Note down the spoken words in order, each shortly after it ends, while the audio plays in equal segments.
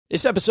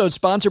This episode is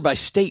sponsored by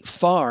State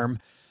Farm.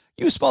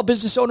 You a small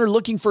business owner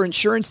looking for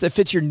insurance that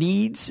fits your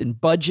needs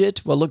and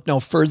budget? Well, look no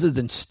further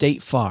than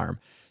State Farm.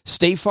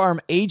 State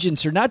Farm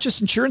agents are not just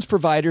insurance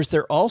providers,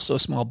 they're also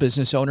small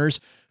business owners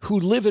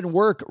who live and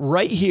work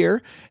right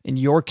here in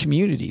your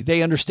community.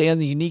 They understand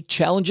the unique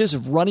challenges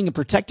of running and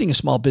protecting a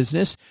small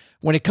business.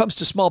 When it comes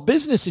to small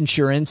business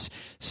insurance,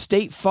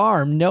 State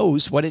Farm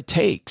knows what it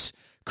takes.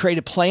 Create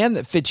a plan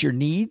that fits your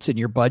needs and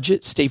your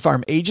budget. State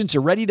Farm agents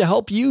are ready to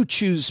help you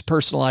choose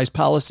personalized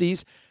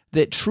policies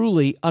that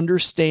truly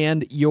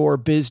understand your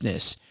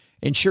business.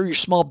 Insure your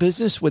small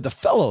business with a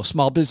fellow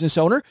small business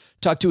owner.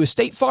 Talk to a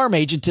State Farm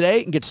agent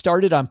today and get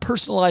started on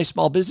personalized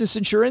small business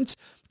insurance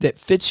that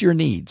fits your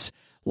needs.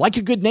 Like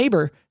a good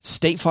neighbor,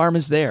 State Farm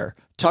is there.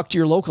 Talk to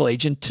your local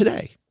agent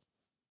today.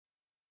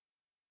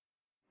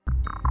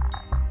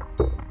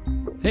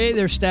 Hey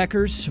there,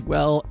 Stackers.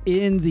 Well,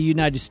 in the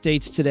United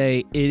States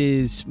today, it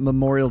is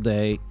Memorial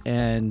Day,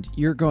 and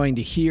you're going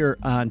to hear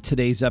on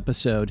today's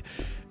episode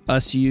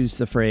us use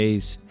the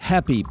phrase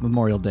Happy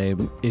Memorial Day.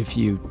 If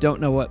you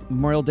don't know what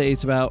Memorial Day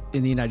is about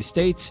in the United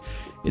States,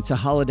 it's a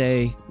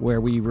holiday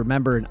where we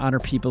remember and honor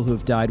people who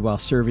have died while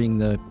serving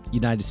the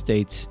United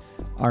States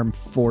Armed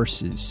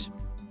Forces.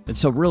 And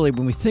so really,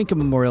 when we think of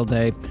Memorial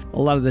Day,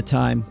 a lot of the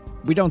time,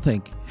 we don't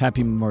think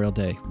Happy Memorial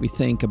Day. We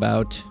think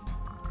about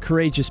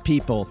courageous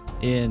people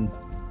in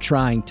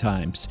trying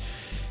times.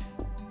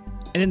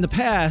 And in the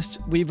past,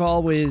 we've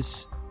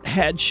always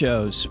had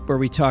shows where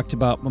we talked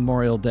about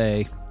Memorial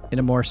Day in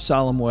a more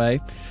solemn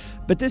way.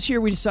 But this year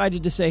we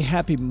decided to say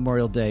Happy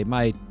Memorial Day.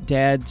 My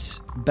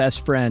dad's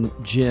best friend,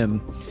 Jim,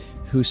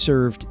 who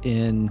served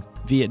in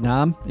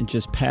Vietnam and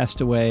just passed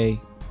away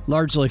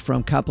largely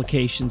from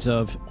complications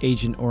of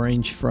Agent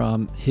Orange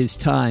from his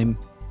time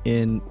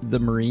in the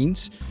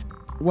Marines.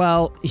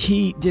 While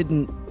he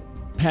didn't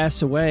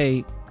pass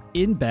away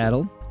in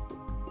battle,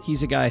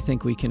 he's a guy I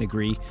think we can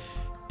agree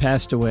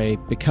passed away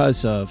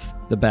because of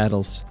the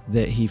battles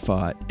that he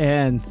fought.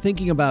 And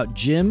thinking about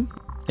Jim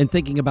and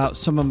thinking about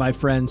some of my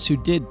friends who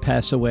did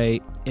pass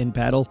away in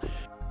battle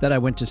that I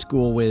went to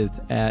school with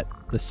at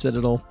the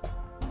Citadel,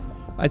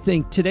 I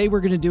think today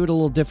we're going to do it a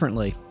little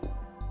differently.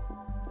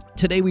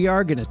 Today we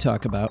are going to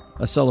talk about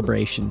a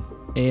celebration,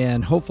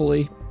 and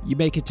hopefully you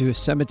make it to a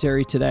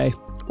cemetery today,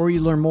 or you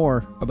learn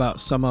more about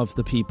some of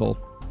the people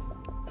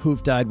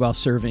who've died while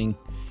serving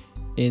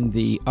in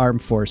the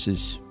armed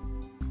forces.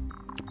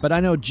 But I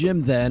know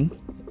Jim then,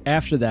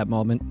 after that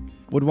moment,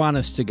 would want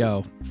us to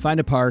go find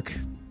a park,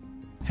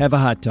 have a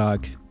hot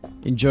dog,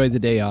 enjoy the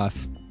day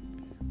off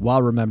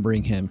while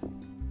remembering him,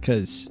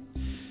 because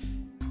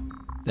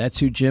that's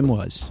who Jim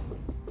was.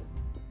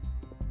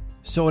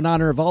 So in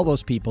honor of all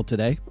those people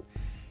today,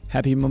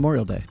 Happy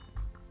Memorial Day.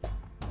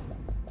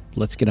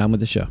 Let's get on with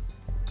the show.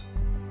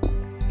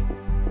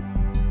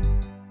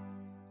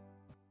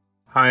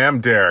 Hi,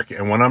 I'm Derek,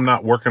 and when I'm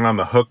not working on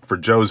the hook for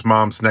Joe's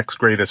mom's next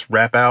greatest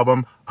rap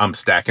album, I'm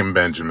stacking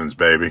Benjamins,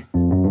 baby.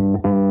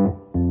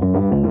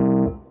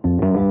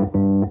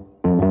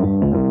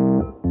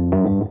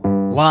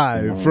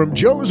 Live from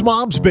Joe's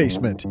mom's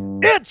basement,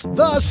 it's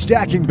the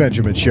Stacking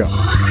Benjamin Show.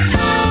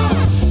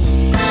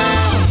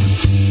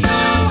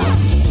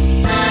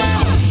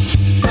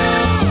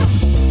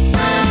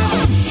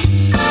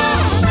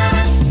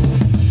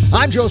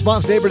 I'm Joe's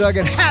mom's neighbor, Doug,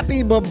 and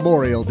happy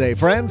Memorial Day,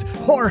 friends.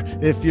 Or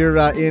if you're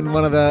in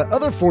one of the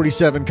other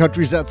 47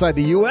 countries outside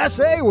the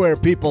USA where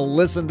people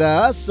listen to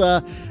us,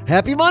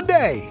 happy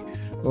Monday.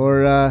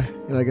 Or,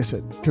 I guess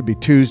it could be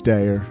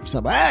Tuesday or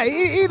something.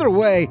 Hey, either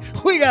way,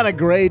 we got a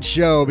great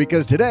show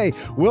because today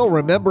we'll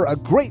remember a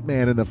great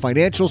man in the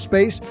financial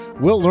space.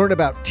 We'll learn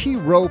about T.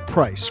 Rowe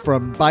Price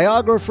from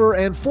biographer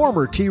and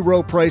former T.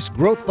 Rowe Price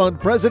Growth Fund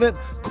President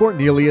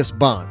Cornelius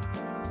Bond.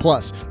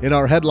 Plus, in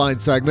our headline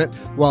segment,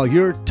 while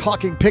you're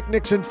talking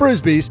picnics and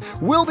frisbees,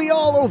 we'll be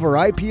all over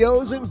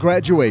IPOs and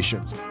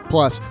graduations.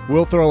 Plus,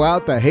 we'll throw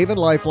out the Haven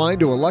Lifeline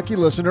to a lucky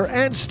listener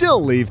and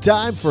still leave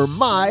time for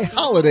my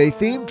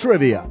holiday-themed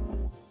trivia.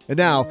 And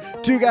now,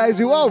 two guys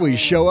who always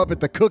show up at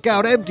the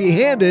cookout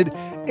empty-handed,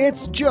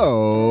 it's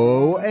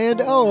Joe and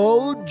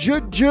G.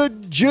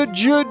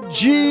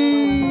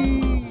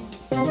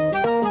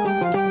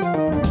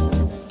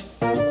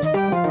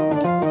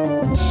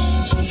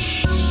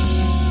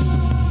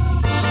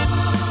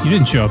 You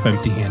didn't show up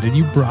empty-handed.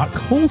 You brought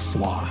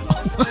coleslaw.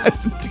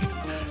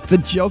 The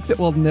joke that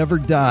will never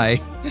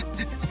die.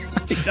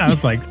 I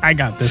was like, I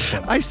got this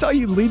one. I saw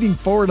you leaning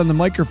forward on the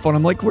microphone.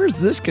 I'm like, where's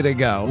this going to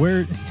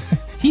go?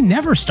 He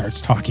never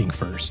starts talking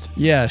first.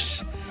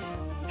 Yes.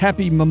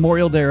 Happy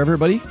Memorial Day,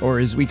 everybody, or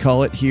as we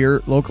call it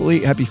here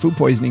locally, Happy Food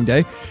Poisoning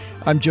Day.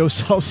 I'm Joe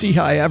Salsi,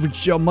 High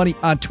Average Joe Money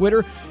on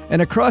Twitter,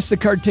 and across the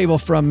card table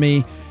from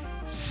me,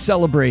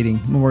 celebrating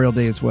Memorial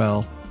Day as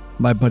well,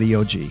 my buddy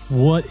OG.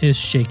 What is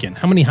shaking?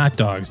 How many hot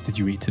dogs did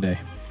you eat today?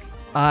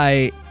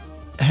 I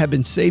have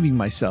been saving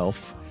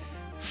myself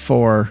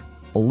for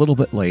a little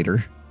bit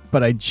later,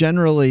 but I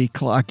generally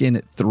clock in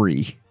at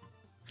 3.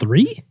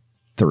 3?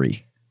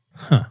 3.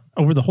 Huh.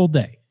 Over the whole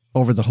day?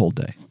 Over the whole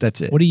day. That's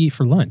it. What do you eat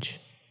for lunch?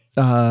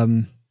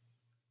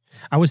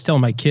 I was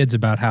telling my kids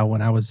about how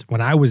when I was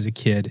a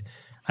kid,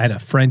 I had a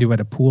friend who had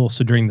a pool.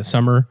 So during the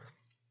summer,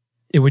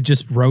 it would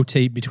just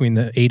rotate between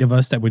the 8 of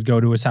us that would go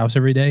to his house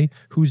every day,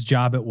 whose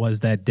job it was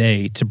that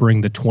day to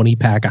bring the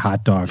 20-pack of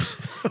hot dogs,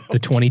 the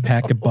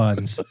 20-pack of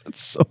buns,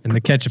 and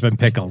the ketchup and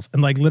pickles.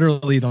 And like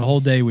literally the whole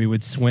day we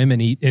would swim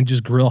and eat and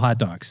just grill hot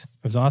dogs.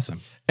 It was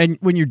awesome. And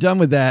when you're done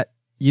with that,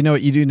 you know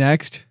what you do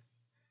next?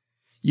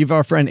 You have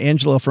our friend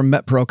Angelo from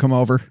MetPro come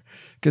over,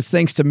 because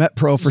thanks to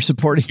MetPro for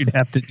supporting. You'd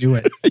have to do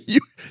it.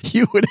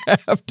 you would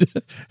have to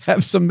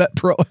have some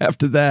MetPro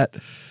after that.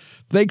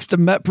 Thanks to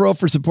MetPro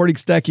for supporting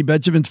Stacking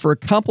Benjamins. For a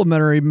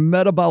complimentary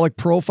metabolic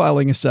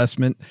profiling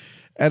assessment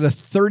and a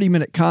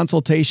 30-minute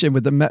consultation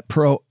with the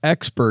MetPro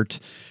expert,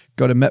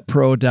 go to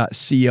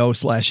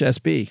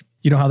metpro.co/SB.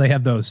 You know how they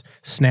have those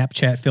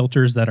Snapchat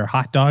filters that are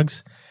hot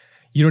dogs?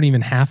 You don't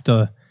even have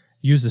to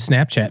use the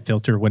Snapchat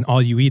filter when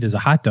all you eat is a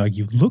hot dog.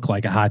 You look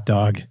like a hot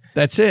dog.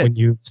 That's it. When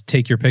you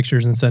take your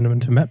pictures and send them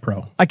to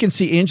MetPro. I can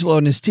see Angelo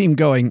and his team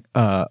going,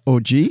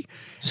 OG?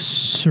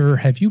 Sir,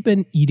 have you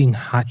been eating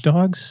hot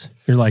dogs?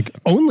 You're like,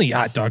 only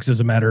hot dogs, as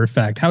a matter of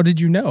fact. How did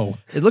you know?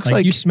 It looks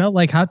like you smell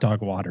like hot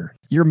dog water.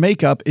 Your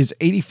makeup is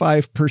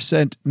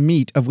 85%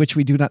 meat, of which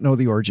we do not know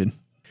the origin.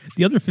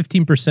 The other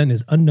 15%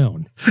 is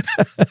unknown.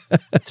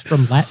 It's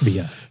from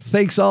Latvia.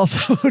 Thanks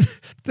also to,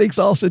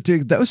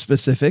 that was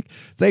specific.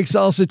 Thanks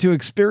also to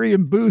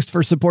Experian Boost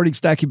for supporting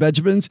Stacking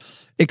Benjamins.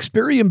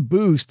 Experian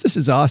Boost, this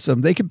is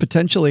awesome. They can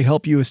potentially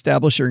help you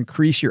establish or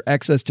increase your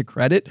access to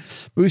credit,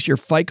 boost your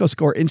FICO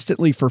score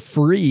instantly for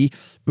free.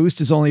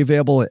 Boost is only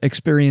available at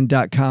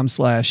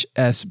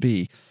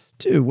Experian.com/SB.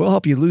 Dude, we'll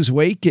help you lose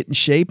weight, get in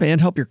shape,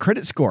 and help your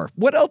credit score.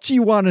 What else do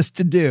you want us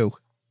to do?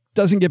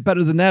 Doesn't get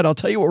better than that. I'll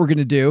tell you what we're going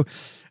to do.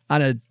 On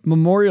a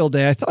Memorial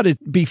Day, I thought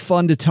it'd be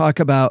fun to talk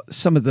about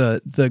some of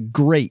the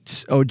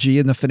greats, OG,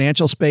 in the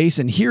financial space.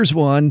 And here's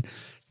one,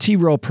 T.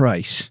 Rowe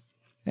Price.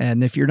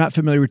 And if you're not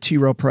familiar with T.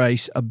 Rowe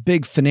Price, a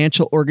big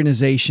financial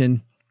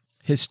organization,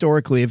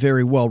 historically a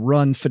very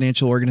well-run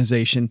financial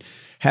organization.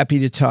 Happy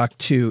to talk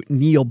to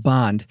Neil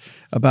Bond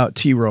about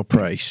T. Rowe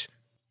Price.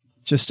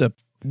 Just a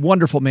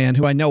wonderful man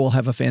who I know we'll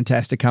have a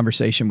fantastic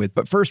conversation with.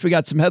 But first, we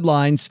got some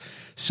headlines.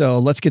 So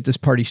let's get this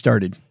party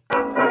started.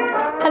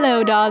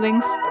 Hello,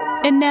 darlings.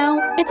 And now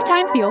it's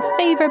time for your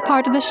favorite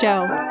part of the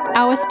show,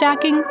 our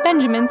Stacking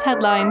Benjamins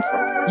headlines.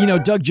 You know,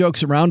 Doug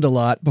jokes around a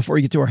lot before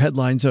we get to our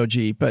headlines,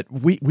 OG, but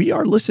we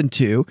are listened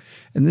to,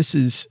 and this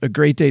is a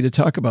great day to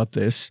talk about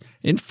this,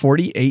 in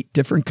 48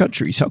 different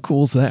countries. How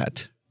cool is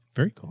that?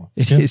 Very cool.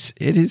 It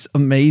is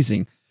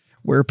amazing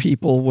where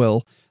people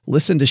will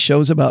listen to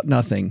shows about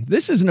nothing.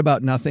 This isn't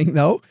about nothing,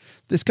 though.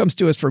 This comes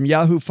to us from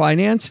Yahoo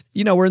Finance.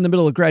 You know, we're in the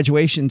middle of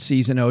graduation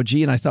season, OG,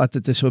 and I thought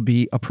that this would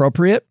be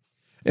appropriate.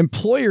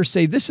 Employers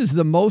say this is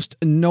the most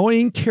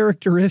annoying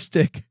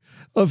characteristic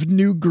of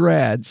new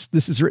grads.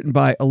 This is written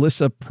by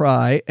Alyssa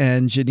Pry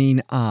and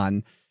Janine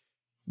Ahn.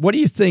 What do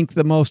you think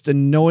the most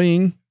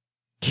annoying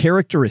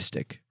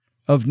characteristic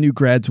of new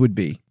grads would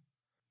be?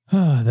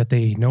 That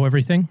they know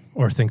everything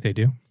or think they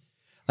do.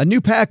 A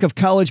new pack of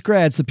college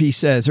grads, the piece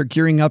says, are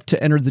gearing up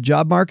to enter the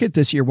job market.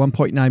 This year,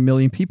 1.9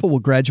 million people will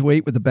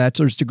graduate with a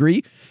bachelor's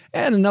degree,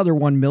 and another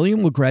 1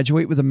 million will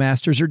graduate with a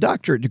master's or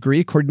doctorate degree,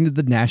 according to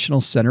the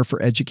National Center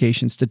for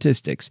Education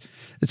Statistics.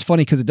 It's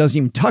funny because it doesn't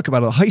even talk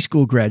about the high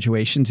school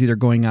graduations either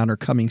going on or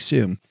coming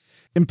soon.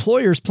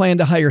 Employers plan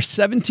to hire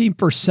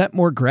 17%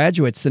 more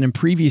graduates than in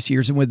previous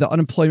years, and with the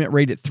unemployment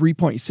rate at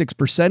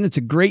 3.6%, it's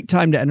a great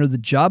time to enter the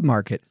job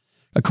market.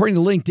 According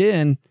to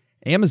LinkedIn,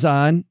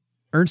 Amazon,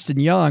 Ernst &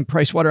 Young,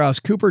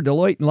 PricewaterhouseCoopers,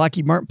 Deloitte, and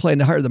Lockheed Martin plan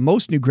to hire the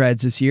most new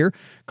grads this year.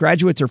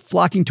 Graduates are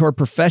flocking toward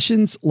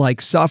professions like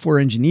software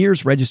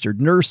engineers,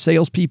 registered nurse,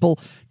 salespeople,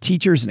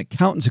 teachers, and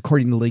accountants,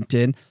 according to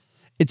LinkedIn.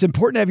 It's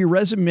important to have your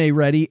resume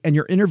ready and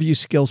your interview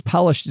skills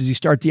polished as you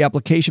start the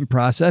application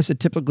process. It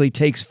typically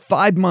takes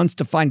 5 months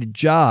to find a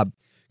job,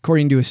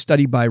 according to a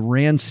study by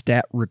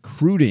Randstad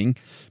Recruiting.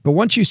 But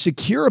once you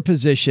secure a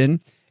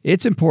position,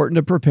 it's important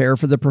to prepare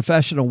for the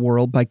professional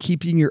world by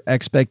keeping your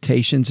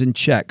expectations in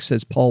check,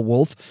 says Paul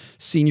Wolf,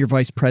 Senior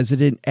Vice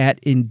President at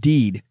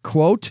Indeed.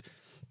 Quote,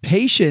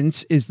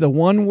 patience is the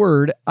one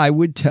word I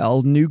would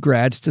tell new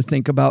grads to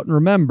think about and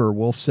remember,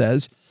 Wolf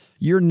says.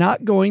 You're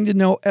not going to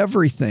know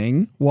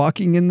everything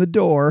walking in the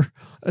door,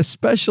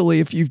 especially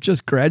if you've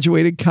just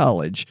graduated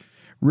college.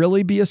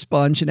 Really be a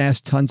sponge and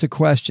ask tons of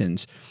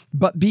questions,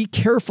 but be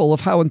careful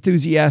of how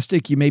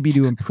enthusiastic you may be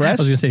to impress.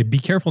 I was going to say, be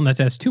careful not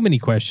to ask too many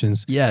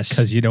questions. Yes.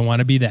 Because you don't want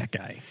to be that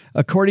guy.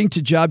 According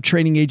to job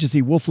training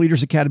agency Wolf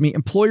Leaders Academy,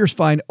 employers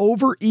find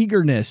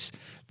over-eagerness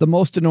the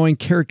most annoying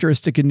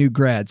characteristic in new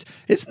grads.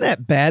 Isn't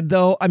that bad,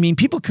 though? I mean,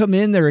 people come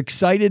in, they're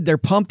excited, they're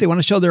pumped, they want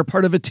to show they're a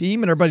part of a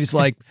team, and everybody's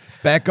like,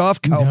 back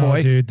off, cowboy.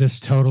 No, dude, this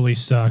totally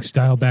sucks.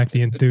 Dial back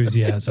the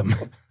enthusiasm.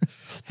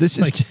 This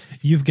is like,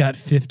 you've got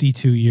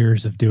 52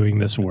 years of doing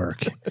this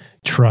work.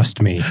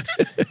 Trust me.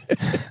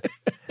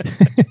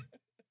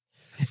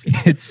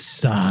 It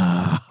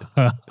sucks.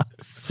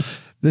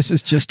 This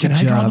is just Can a I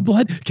job. draw the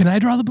blood? Can I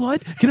draw the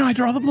blood? Can I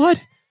draw the blood?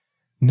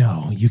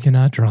 No, you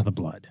cannot draw the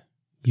blood.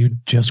 You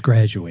just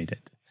graduated.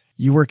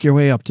 you work your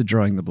way up to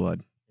drawing the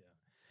blood.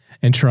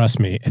 And trust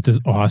me, it's as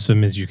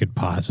awesome as you could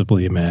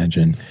possibly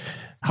imagine.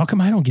 How come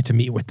I don't get to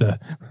meet with the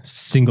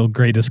single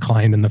greatest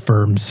client in the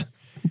firm's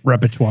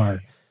repertoire?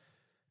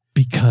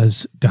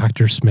 Because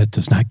Dr. Smith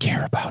does not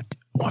care about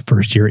what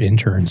first-year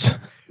interns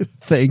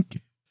think.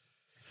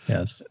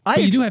 Yes.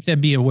 But you do have to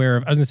be aware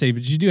of, I was going to say,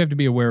 but you do have to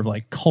be aware of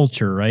like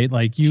culture, right?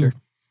 Like Sure.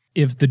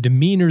 If the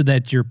demeanor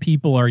that your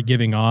people are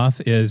giving off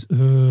is,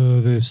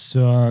 oh, this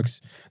sucks,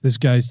 this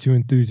guy's too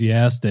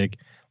enthusiastic,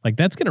 like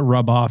that's going to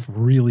rub off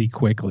really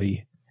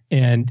quickly.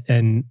 And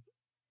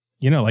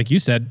like you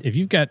said, if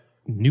you've got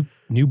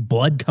new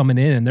blood coming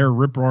in and they're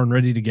rip roaring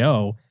ready to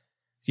go,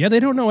 yeah, they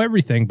don't know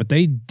everything, but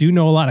they do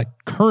know a lot of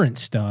current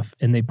stuff,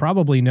 and they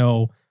probably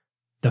know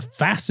the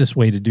fastest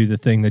way to do the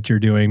thing that you're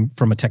doing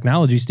from a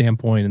technology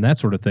standpoint and that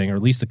sort of thing, or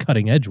at least the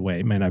cutting edge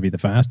way. It may not be the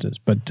fastest,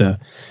 but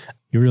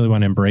you really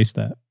want to embrace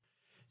that.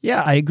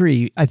 Yeah, I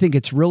agree. I think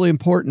it's really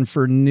important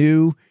for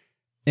new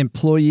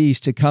employees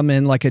to come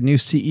in like a new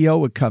CEO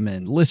would come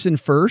in. Listen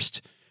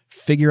first,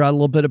 figure out a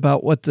little bit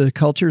about what the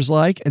culture's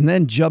like, and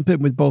then jump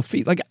in with both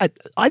feet. Like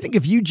I think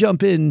if you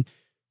jump in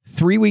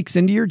 3 weeks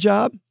into your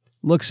job,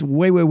 looks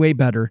way, way, way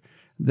better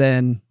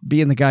than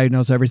being the guy who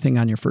knows everything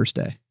on your first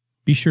day.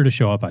 Be sure to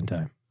show up on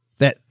time.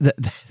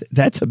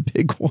 That's a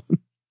big one.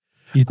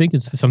 You think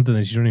it's something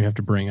that you don't even have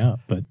to bring up,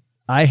 but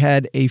I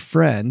had a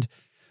friend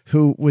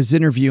who was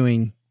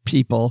interviewing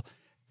people,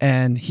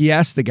 and he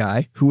asked the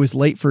guy who was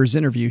late for his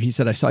interview. He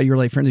said, I saw you were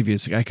late for interview.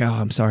 The guy, oh,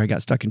 I'm sorry, I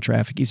got stuck in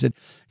traffic. He said,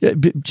 yeah,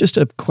 just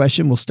a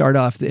question. We'll start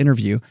off the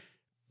interview.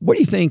 What do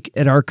you think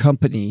at our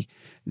company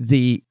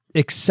the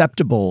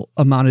acceptable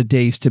amount of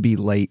days to be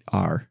late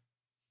are?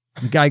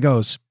 The guy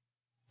goes,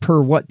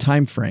 per what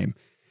time frame?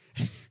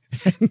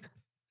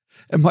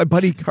 And my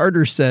buddy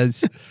Carter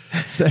says,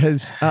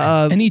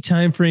 any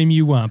time frame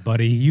you want,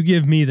 buddy. You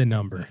give me the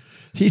number.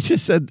 He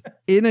just said,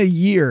 in a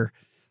year.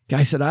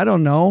 Guy said, I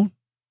don't know,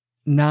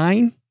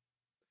 9.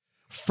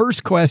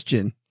 First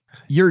question,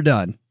 you're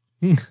done.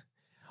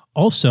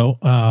 Also,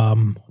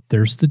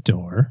 there's the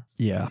door.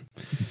 Yeah.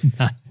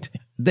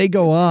 They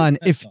go on.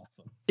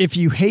 If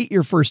you hate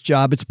your first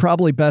job, it's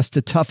probably best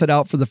to tough it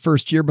out for the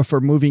first year before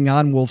moving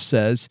on, Wolf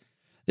says.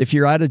 If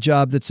you're at a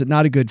job that's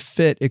not a good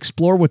fit,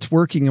 explore what's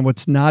working and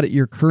what's not at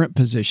your current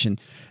position.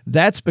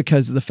 That's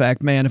because of the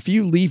fact, man, if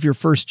you leave your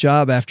first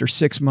job after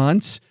 6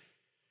 months,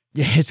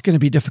 yeah, it's going to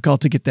be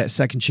difficult to get that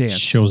second chance.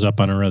 Shows up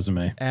on a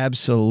resume.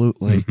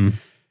 Absolutely. Mm-hmm.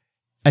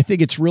 I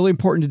think it's really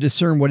important to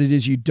discern what it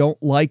is you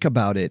don't like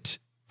about it.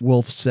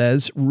 Wolf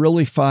says,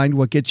 really find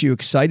what gets you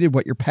excited,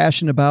 what you're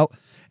passionate about,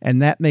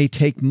 and that may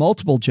take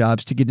multiple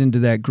jobs to get into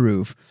that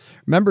groove.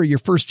 Remember, your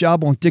first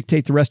job won't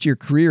dictate the rest of your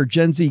career.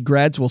 Gen Z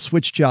grads will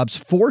switch jobs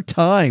 4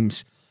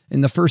 times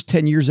in the first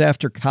 10 years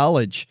after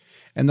college.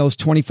 And those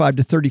 25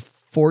 to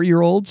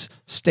 34-year-olds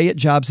stay at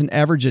jobs an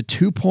average of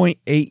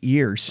 2.8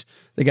 years.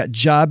 They got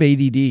job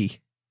ADD.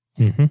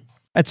 Mm-hmm.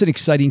 That's an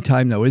exciting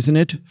time, though, isn't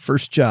it?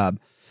 First job.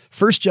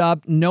 First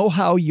job, know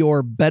how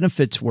your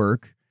benefits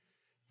work.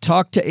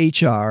 Talk to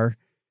HR.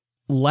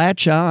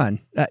 Latch on.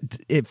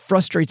 It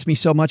frustrates me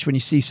so much when you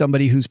see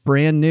somebody who's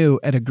brand new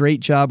at a great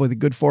job with a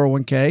good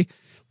 401k.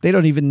 They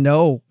don't even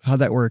know how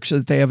that works, so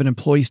that they have an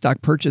employee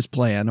stock purchase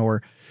plan,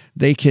 or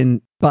they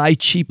can buy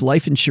cheap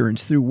life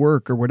insurance through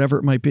work or whatever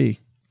it might be.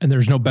 And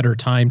there's no better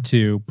time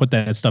to put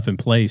that stuff in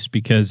place,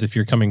 because if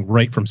you're coming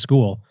right from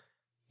school,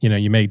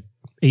 you made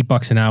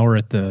 $8 an hour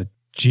at the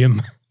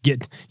gym,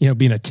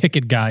 being a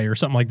ticket guy or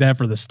something like that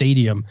for the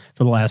stadium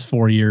for the last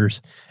 4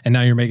 years. And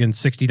now you're making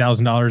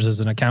 $60,000 as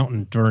an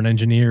accountant or an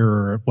engineer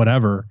or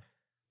whatever.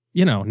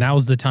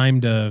 Now's the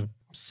time to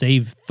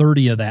save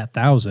 30 of that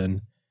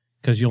 1,000,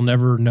 because you'll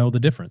never know the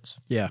difference.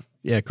 Yeah.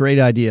 Great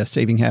idea.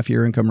 Saving half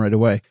your income right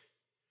away.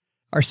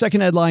 Our second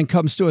headline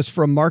comes to us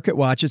from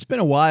MarketWatch. It's been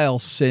a while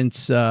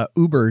since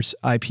Uber's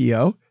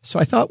IPO, so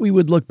I thought we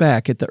would look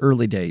back at the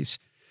early days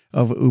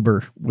of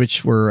Uber,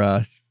 which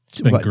were it's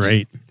been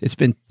great. It's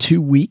been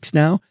 2 weeks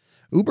now.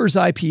 Uber's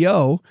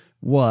IPO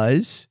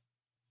was,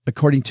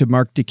 according to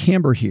Mark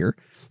DeCamber here,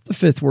 the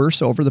 5th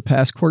worst over the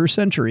past quarter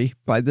century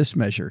by this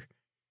measure.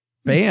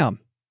 Bam.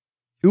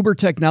 Uber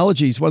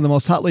Technologies, one of the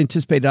most hotly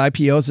anticipated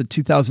IPOs of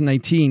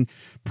 2019,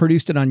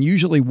 produced an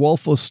unusually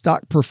woeful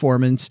stock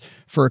performance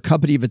for a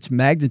company of its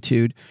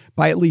magnitude.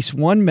 By at least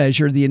one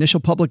measure, the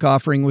initial public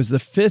offering was the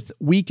 5th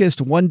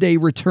weakest one-day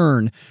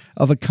return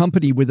of a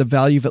company with a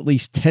value of at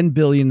least $10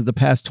 billion in the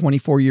past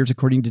 24 years,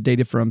 according to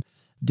data from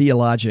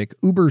Dealogic.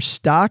 Uber's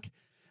stock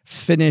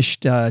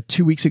finished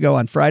 2 weeks ago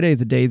on Friday,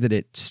 the day that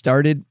it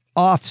started,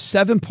 off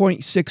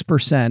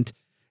 7.6%.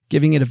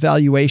 Giving it a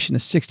valuation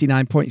of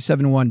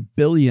 $69.71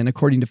 billion,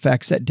 according to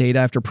FactSet data,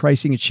 after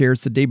pricing its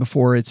shares the day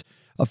before its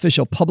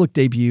official public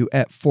debut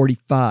at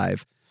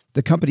 45.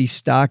 The company's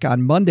stock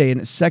on Monday, in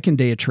its second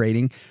day of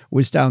trading,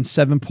 was down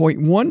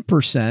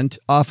 7.1%,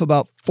 off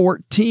about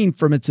 14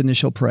 from its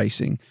initial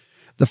pricing.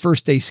 The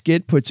first day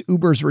skid puts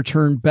Uber's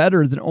return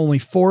better than only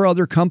 4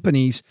 other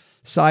companies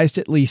sized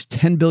at least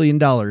 $10 billion.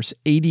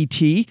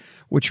 ADT,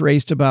 which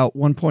raised about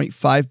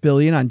 $1.5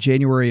 billion on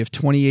January of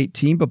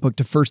 2018, but booked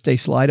a first day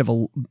slide of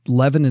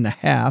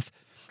 11.5.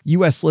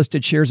 U.S.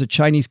 listed shares of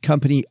Chinese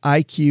company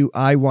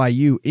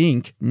IQIYU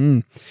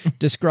Inc.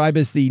 Described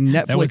as the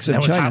Netflix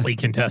of China. That was hotly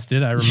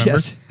contested, I remember.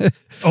 Yes.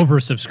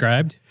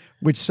 Oversubscribed.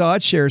 Which saw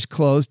its shares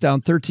close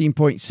down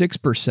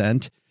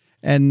 13.6%.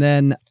 And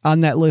then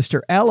on that list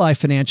are Ally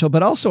Financial,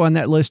 but also on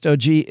that list,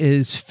 OG,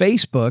 is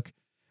Facebook,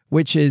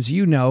 which, as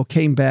you know,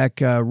 came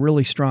back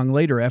really strong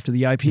later after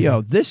the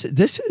IPO. This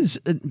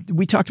is,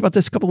 we talked about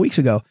this a couple of weeks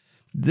ago.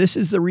 This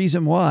is the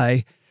reason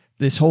why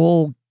this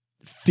whole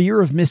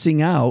fear of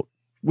missing out,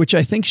 which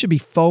I think should be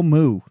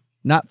FOMO,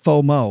 not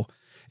FOMO.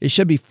 It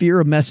should be fear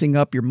of messing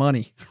up your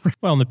money.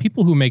 Well, and the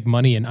people who make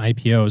money in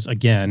IPOs,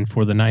 again,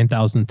 for the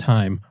 9,000th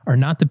time, are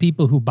not the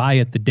people who buy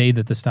it the day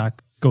that the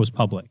stock goes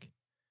public.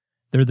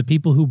 They're the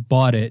people who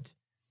bought it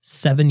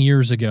 7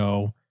 years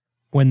ago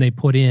when they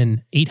put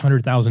in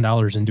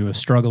 $800,000 into a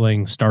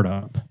struggling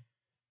startup.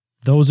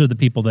 Those are the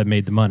people that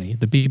made the money.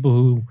 The people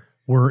who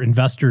were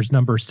investors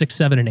number 6,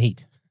 7, and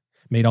 8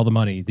 made all the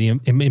money. The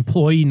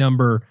employee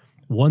number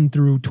 1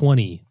 through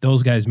 20,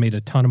 those guys made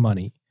a ton of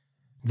money.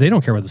 They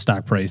don't care what the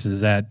stock price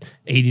is at,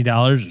 $80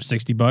 or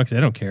 $60.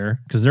 They don't care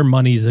because their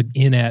money is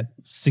in at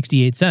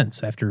 68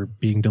 cents after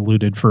being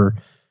diluted for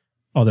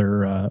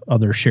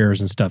other shares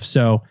and stuff.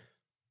 So,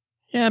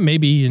 yeah,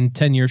 maybe in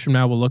 10 years from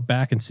now, we'll look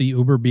back and see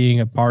Uber being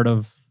a part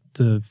of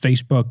the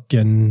Facebook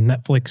and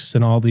Netflix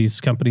and all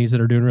these companies that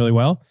are doing really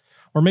well,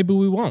 or maybe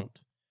we won't.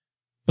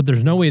 But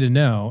there's no way to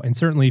know. And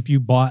certainly if you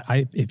buy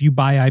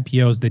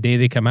IPOs the day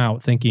they come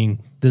out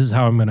thinking this is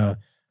how I'm going to,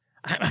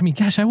 I mean,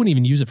 gosh, I wouldn't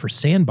even use it for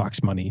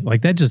sandbox money.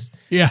 Like that just,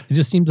 it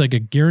just seems like a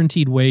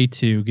guaranteed way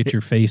to get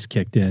your face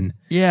kicked in.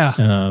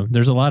 Yeah.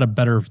 There's a lot of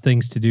better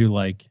things to do.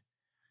 Like,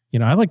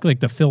 I like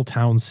the Phil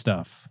Towns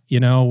stuff.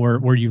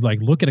 Where you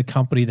like look at a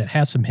company that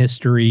has some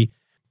history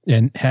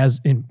and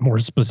more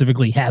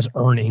specifically has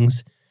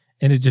earnings.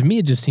 And to me,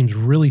 it just seems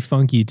really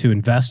funky to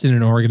invest in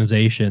an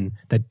organization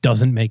that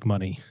doesn't make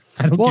money.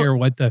 I don't care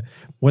what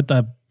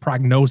the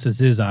prognosis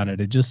is on it.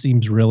 It just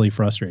seems really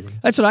frustrating.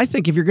 That's what I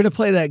think. If you're going to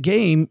play that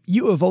game,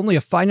 you have only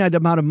a finite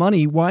amount of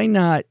money. Why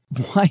not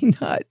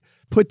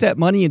put that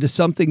money into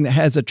something that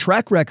has a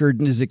track record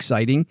and is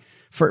exciting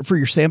for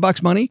your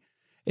sandbox money?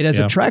 It has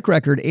a track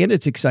record and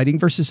it's exciting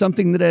versus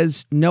something that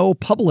has no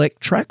public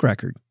track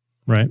record.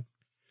 Right.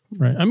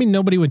 I mean,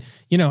 nobody would,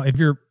 if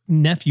your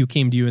nephew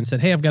came to you and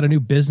said, hey, I've got a new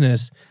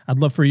business I'd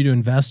love for you to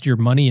invest your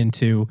money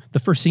into, the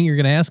first thing you're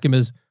going to ask him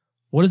is,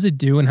 what does it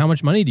do and how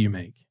much money do you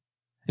make?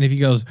 And if he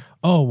goes,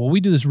 oh, well, we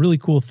do this really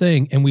cool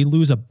thing and we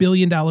lose $1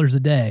 billion a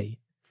day,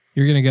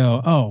 you're going to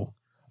go, oh,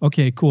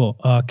 okay, cool.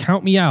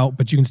 Count me out,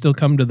 but you can still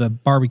come to the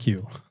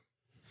barbecue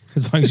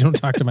as long as you don't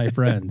talk to my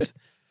friends,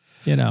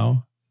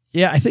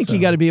 Yeah, I think you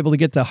got to be able to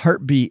get the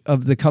heartbeat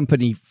of the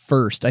company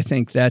first. I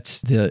think that's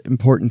the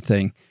important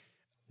thing.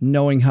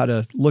 Knowing how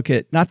to look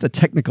at not the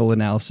technical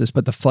analysis,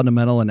 but the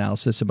fundamental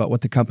analysis about what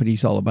the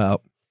company's all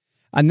about.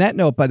 On that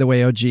note, by the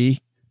way,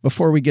 OG,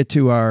 before we get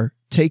to our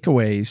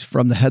takeaways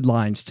from the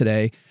headlines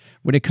today,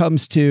 when it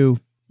comes to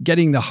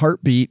getting the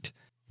heartbeat,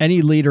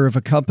 any leader of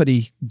a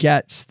company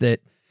gets that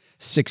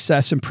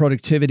success and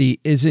productivity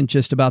isn't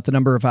just about the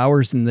number of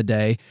hours in the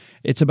day.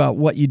 It's about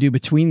what you do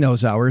between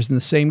those hours. And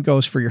the same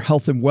goes for your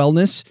health and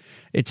wellness.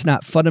 It's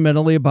not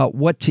fundamentally about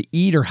what to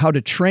eat or how to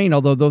train,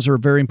 although those are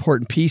very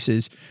important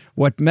pieces.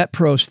 What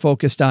MetPro's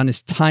focused on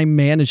is time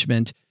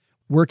management,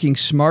 working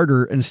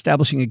smarter and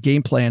establishing a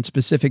game plan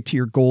specific to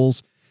your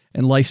goals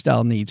and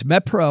lifestyle needs.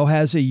 MetPro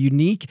has a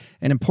unique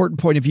and important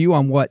point of view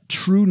on what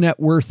true net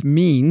worth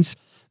means.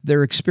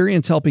 Their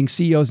experience helping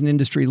CEOs and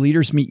industry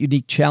leaders meet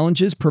unique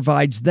challenges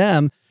provides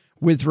them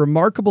with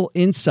remarkable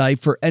insight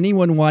for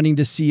anyone wanting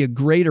to see a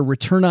greater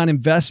return on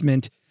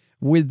investment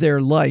with their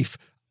life.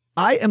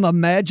 I am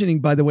imagining,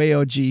 by the way,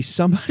 OG,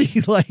 somebody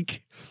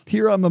like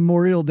here on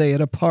Memorial Day at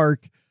a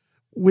park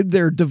with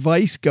their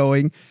device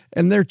going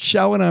and they're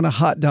chowing on a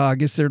hot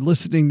dog as they're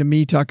listening to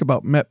me talk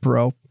about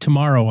MetPro.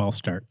 Tomorrow I'll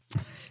start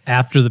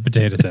after the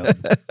potato salad.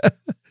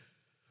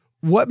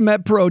 What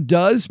MetPro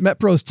does,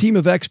 MetPro's team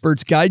of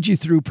experts guides you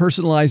through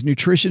personalized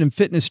nutrition and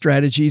fitness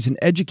strategies and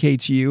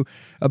educates you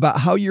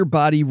about how your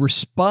body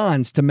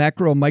responds to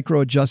macro and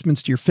micro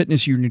adjustments to your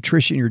fitness, your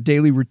nutrition, your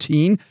daily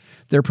routine.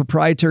 Their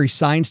proprietary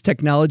science,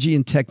 technology,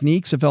 and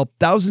techniques have helped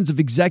thousands of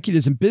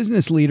executives and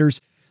business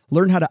leaders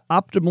learn how to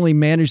optimally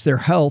manage their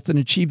health and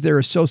achieve their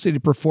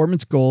associated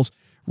performance goals,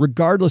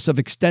 regardless of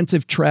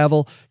extensive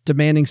travel,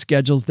 demanding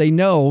schedules. They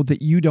know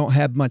that you don't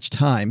have much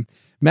time.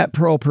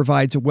 MetPro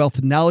provides a wealth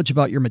of knowledge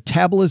about your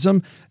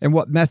metabolism and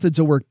what methods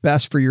will work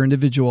best for your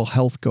individual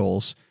health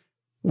goals.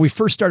 When we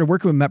first started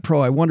working with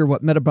MetPro, I wondered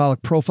what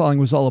metabolic profiling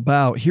was all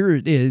about. Here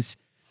it is.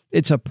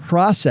 It's a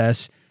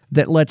process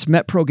that lets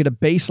MetPro get a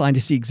baseline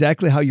to see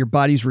exactly how your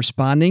body's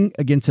responding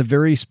against a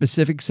very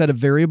specific set of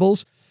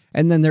variables.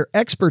 And then their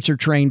experts are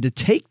trained to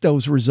take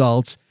those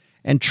results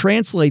and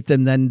translate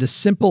them then into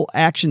simple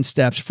action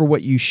steps for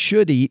what you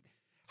should eat,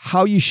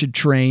 how you should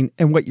train,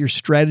 and what your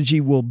strategy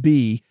will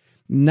be.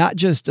 Not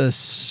just a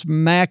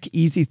smack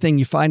easy thing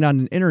you find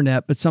on an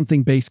internet, but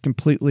something based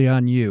completely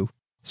on you.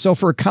 So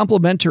for a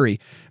complimentary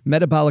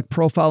metabolic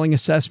profiling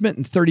assessment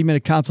and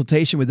 30-minute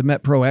consultation with a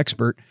MetPro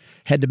expert,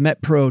 head to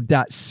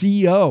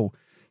metpro.co.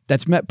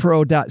 That's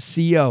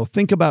metpro.co.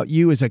 Think about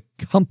you as a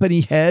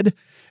company head,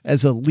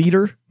 as a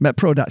leader,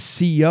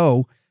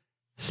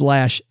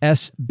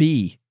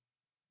 metpro.co/SB.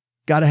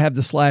 Got to have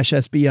the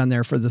 /SB on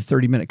there for the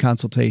 30-minute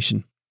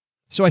consultation.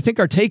 So I think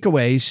our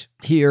takeaways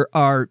here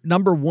are,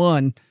 number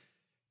one,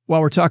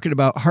 while we're talking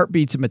about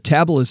heartbeats and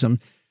metabolism,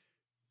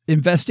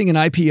 investing in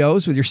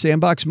IPOs with your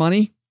sandbox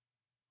money,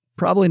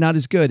 probably not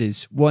as good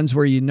as ones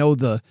where you know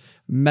the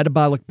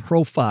metabolic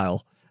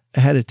profile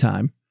ahead of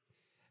time.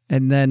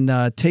 And then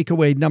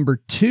takeaway number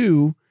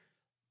two,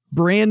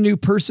 brand new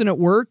person at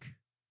work,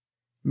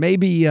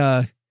 maybe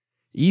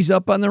ease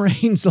up on the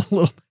reins a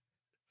little,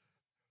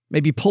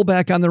 maybe pull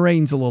back on the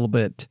reins a little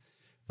bit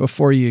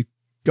before you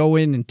go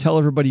in and tell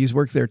everybody who's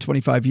worked there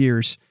 25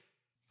 years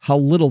how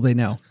little they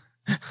know.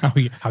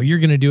 How you're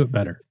going to do it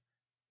better.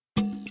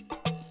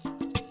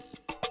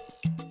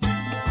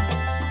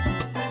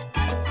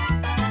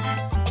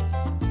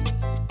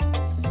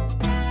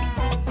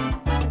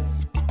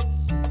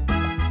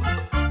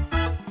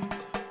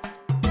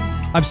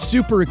 I'm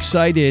super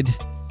excited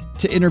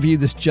to interview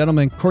this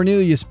gentleman,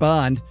 Cornelius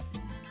Bond.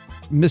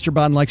 Mr.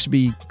 Bond likes to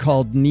be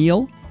called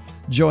Neil.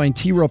 Joined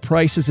T. Rowe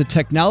Price as a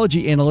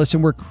technology analyst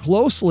and worked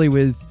closely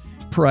with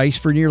Price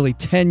for nearly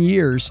 10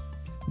 years.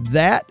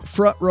 That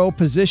front row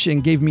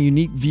position gave me a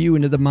unique view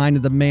into the mind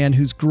of the man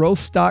whose growth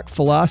stock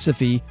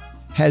philosophy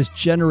has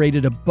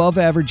generated above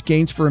average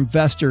gains for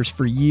investors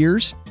for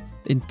years.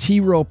 In T.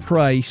 Rowe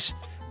Price,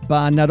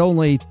 Bond not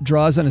only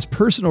draws on his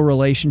personal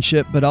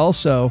relationship, but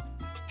also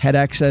had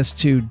access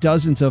to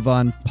dozens of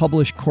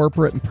unpublished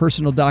corporate and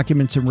personal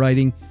documents and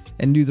writing,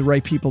 and knew the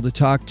right people to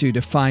talk to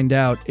find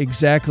out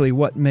exactly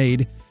what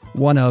made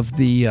one of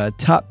the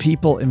top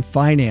people in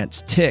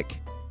finance tick.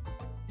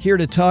 Here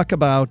to talk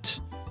about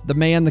the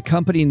man, the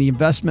company, and the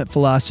investment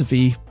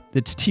philosophy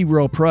that's T.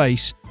 Rowe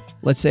Price.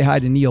 Let's say hi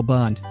to Neil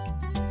Bond.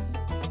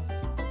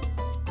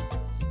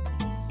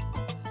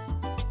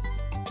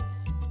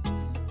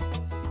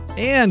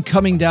 And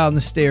coming down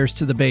the stairs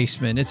to the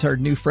basement, it's our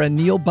new friend,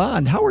 Neil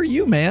Bond. How are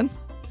you, man?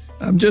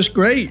 I'm just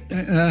great.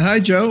 Hi,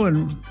 Joe,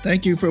 and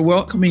thank you for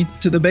welcoming me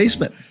to the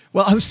basement.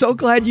 Well, I'm so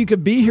glad you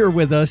could be here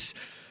with us.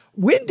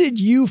 When did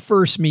you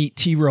first meet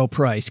T. Rowe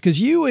Price? Because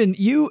you and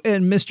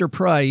Mr.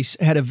 Price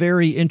had a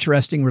very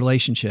interesting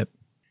relationship.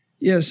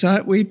 Yes,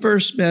 we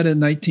first met in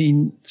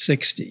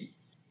 1960.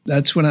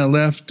 That's when I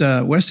left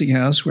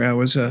Westinghouse, where I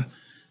was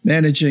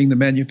managing the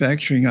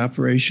manufacturing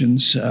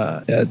operations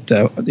at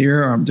the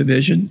Air Arm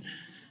Division,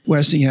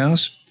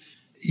 Westinghouse.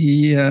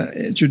 He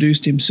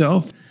introduced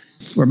himself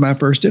for my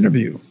first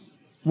interview.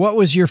 What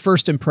was your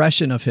first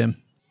impression of him?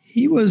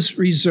 He was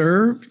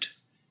reserved.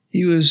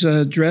 He was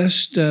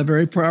dressed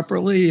very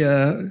properly,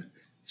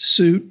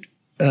 suit,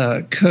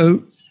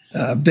 coat,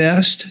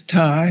 vest,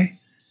 tie.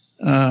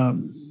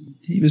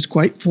 He was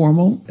quite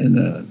formal in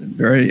a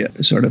very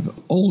sort of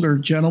older,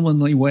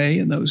 gentlemanly way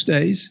in those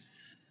days.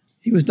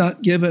 He was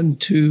not given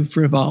to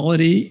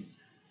frivolity,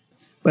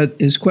 but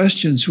his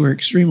questions were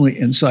extremely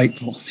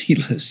insightful,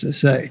 needless to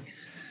say.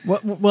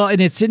 Well,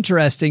 and it's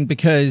interesting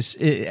because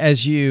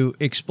as you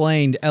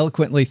explained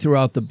eloquently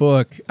throughout the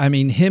book, I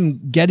mean, him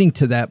getting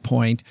to that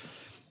point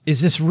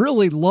is this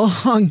really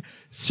long,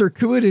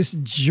 circuitous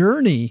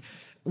journey.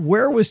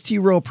 Where was T.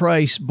 Rowe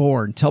Price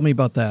born? Tell me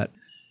about that.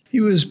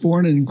 He was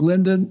born in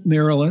Glendon,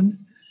 Maryland,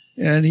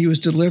 and he was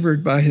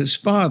delivered by his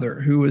father,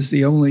 who was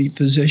the only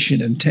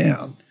physician in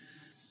town.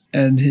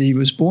 And he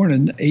was born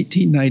in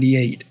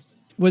 1898.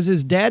 Was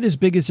his dad his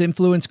biggest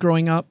influence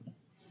growing up?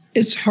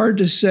 It's hard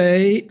to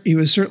say. He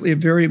was certainly a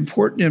very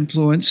important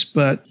influence,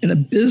 but in a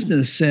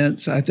business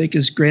sense, I think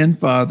his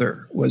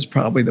grandfather was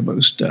probably the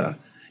most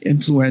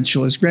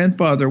influential. His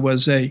grandfather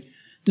was a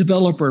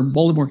developer in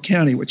Baltimore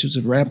County, which was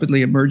a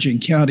rapidly emerging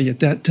county at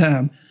that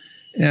time,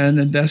 and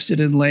invested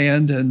in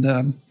land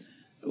and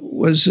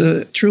was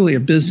truly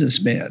a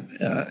businessman.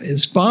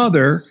 His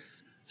father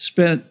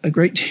spent a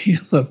great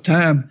deal of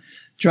time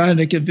trying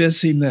to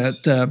convince him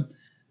that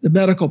the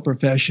medical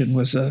profession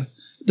was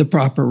the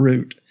proper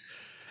route.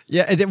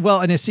 Yeah,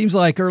 and it seems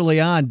like early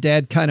on,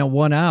 Dad kind of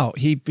won out.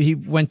 He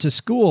went to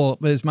school,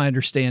 is my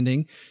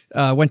understanding,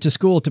 went to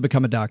school to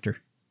become a doctor.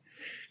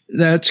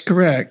 That's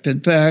correct. In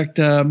fact,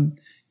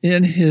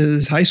 in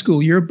his high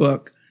school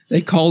yearbook,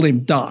 they called him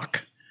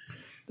Doc.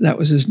 That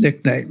was his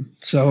nickname.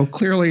 So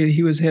clearly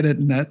he was headed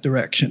in that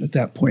direction at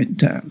that point in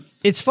time.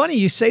 It's funny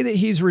you say that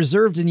he's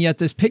reserved, and yet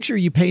this picture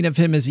you paint of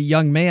him as a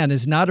young man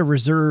is not a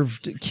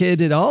reserved kid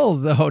at all,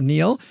 though,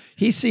 Neil.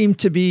 He seemed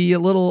to be a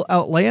little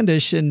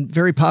outlandish and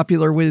very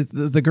popular with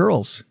the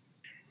girls.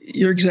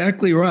 You're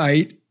exactly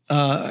right.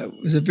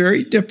 It was a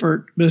very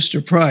different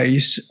Mr.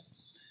 Price.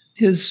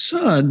 His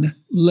son,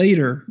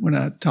 later, when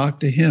I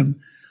talked to him,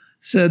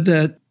 said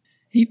that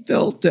he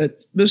felt that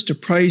Mr.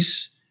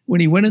 Price,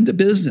 when he went into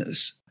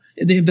business,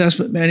 in the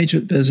investment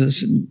management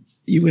business, and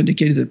you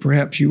indicated that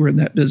perhaps you were in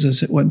that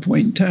business at one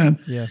point in time.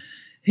 Yeah.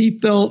 He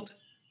felt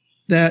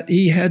that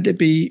he had to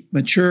be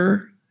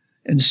mature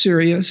and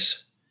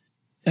serious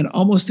and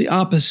almost the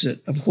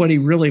opposite of what he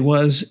really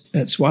was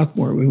at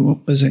Swarthmore when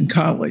he was in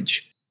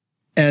college.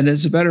 And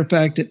as a matter of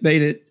fact, it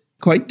made it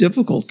quite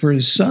difficult for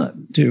his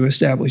son to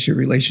establish a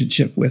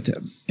relationship with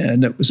him.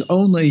 And it was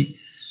only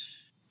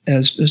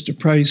as Mr.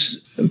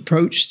 Price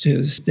approached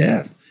his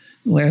death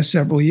in the last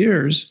several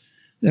years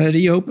that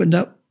he opened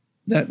up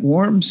that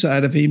warm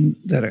side of him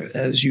that,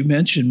 as you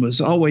mentioned,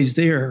 was always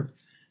there,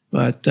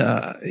 but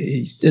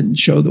he didn't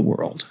show the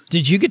world.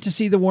 Did you get to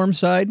see the warm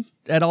side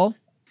at all?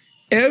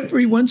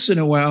 Every once in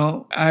a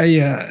while,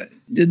 I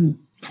didn't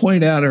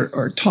point out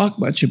or talk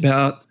much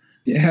about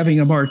having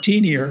a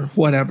martini or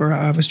whatever.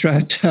 I was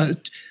trying to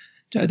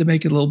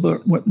make it a little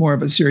bit more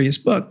of a serious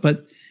book, but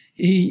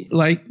he,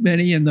 like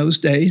many in those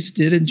days,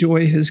 did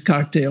enjoy his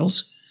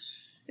cocktails.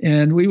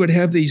 And we would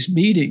have these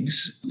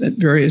meetings at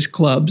various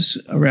clubs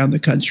around the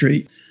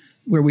country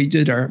where we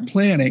did our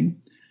planning.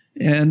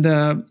 And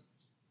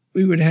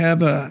we would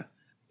have a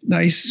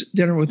nice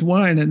dinner with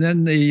wine. And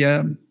then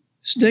the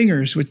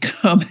stingers would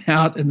come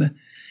out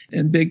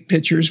in big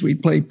pitchers.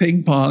 We'd play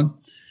ping pong.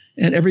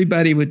 And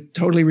everybody would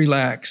totally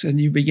relax.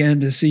 And you began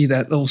to see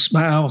that little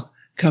smile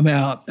come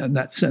out and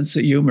that sense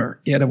of humor.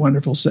 He had a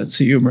wonderful sense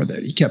of humor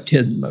that he kept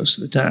hidden most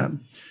of the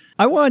time.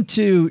 I want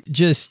to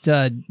just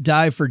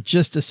dive for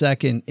just a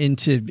second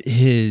into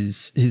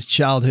his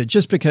childhood,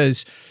 just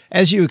because,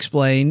 as you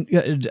explained,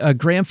 a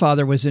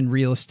grandfather was in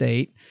real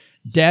estate.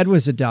 Dad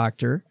was a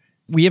doctor.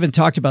 We haven't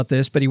talked about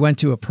this, but he went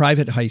to a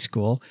private high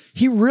school.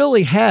 He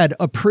really had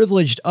a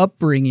privileged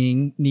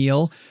upbringing,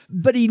 Neil,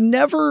 but he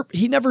never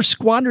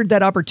squandered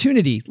that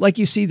opportunity. Like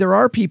you see, there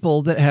are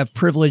people that have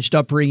privileged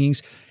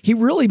upbringings. He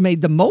really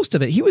made the most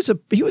of it. He was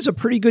a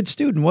pretty good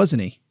student,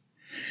 wasn't he?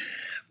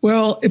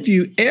 Well, if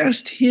you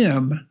asked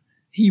him,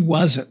 he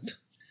wasn't.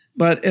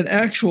 But in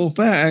actual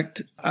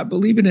fact, I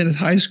believe in his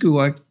high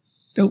school, I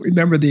don't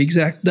remember the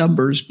exact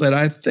numbers, but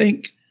I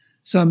think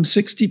some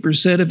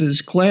 60% of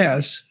his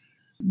class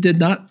did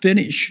not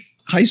finish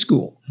high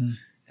school.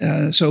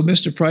 So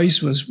Mr.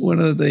 Price was one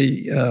of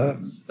the,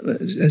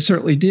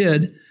 certainly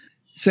did.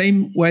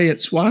 Same way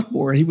at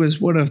Swarthmore. He was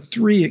one of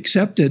 3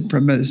 accepted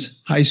from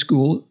his high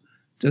school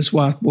to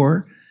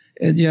Swarthmore,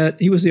 and yet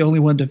he was the only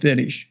one to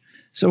finish.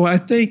 So I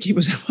think he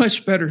was a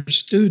much better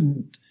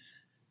student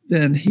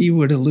than he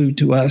would allude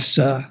to us.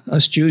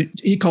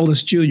 He called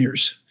us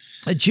juniors.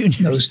 Juniors.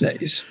 In those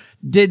days.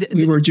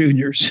 We were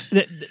juniors.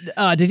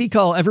 Did he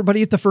call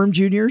everybody at the firm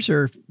juniors,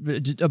 or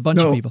a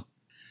bunch of people?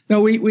 No,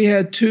 we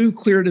had 2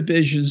 clear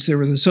divisions. There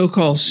were the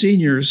so-called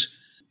seniors,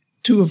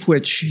 2 of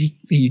which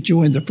he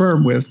joined the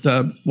firm with.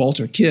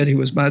 Walter Kidd, who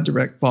was my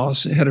direct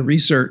boss, head of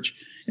research,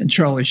 and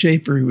Charlie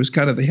Schaefer, who was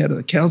kind of the head of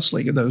the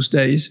counseling in those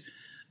days.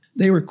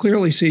 They were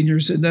clearly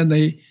seniors, and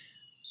then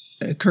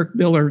Kirk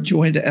Miller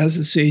joined as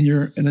a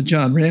senior, and then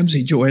John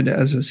Ramsey joined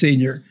as a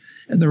senior,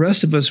 and the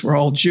rest of us were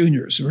all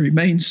juniors. It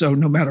remained so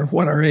no matter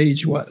what our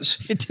age was.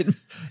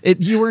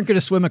 You weren't going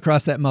to swim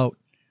across that moat.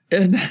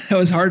 And it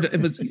was hard.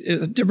 It was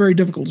very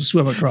difficult to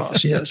swim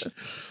across, yes.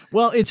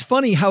 Well, it's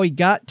funny how he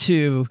got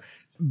to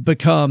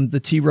become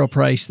the T. Rowe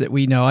Price that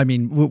we know. I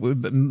mean,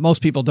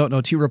 most people don't know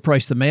T. Rowe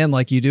Price, the man,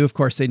 like you do. Of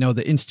course, they know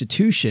the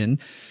institution.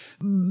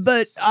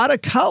 But out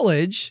of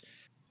college,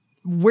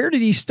 where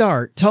did he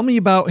start? Tell me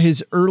about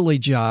his early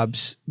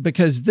jobs,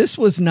 because this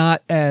was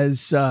not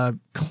as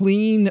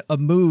clean a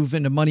move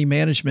into money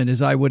management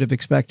as I would have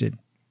expected.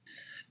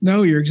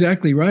 No, you're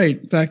exactly right.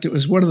 In fact, it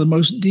was one of the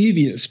most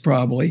devious,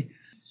 probably.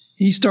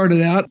 He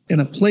started out in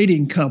a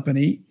plating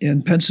company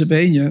in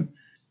Pennsylvania.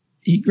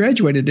 He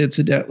graduated,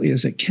 incidentally,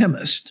 as a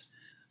chemist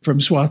from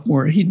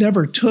Swarthmore. He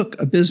never took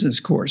a business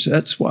course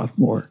at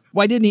Swarthmore.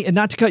 Why didn't he, and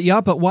not to cut you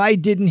off, but why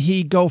didn't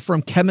he go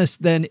from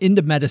chemist then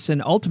into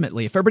medicine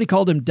ultimately? If everybody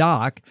called him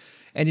doc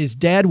and his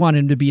dad wanted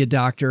him to be a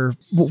doctor,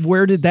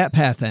 where did that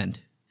path end?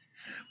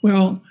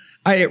 Well,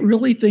 I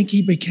really think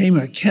he became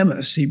a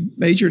chemist. He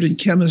majored in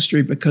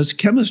chemistry because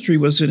chemistry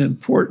was an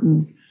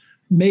important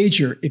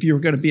major if you were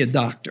going to be a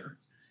doctor.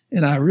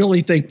 And I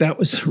really think that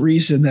was the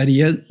reason that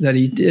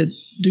he did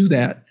do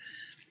that.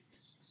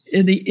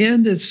 In the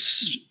end,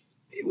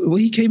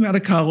 he came out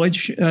of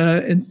college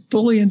and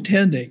fully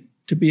intending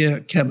to be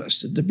a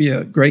chemist and to be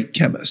a great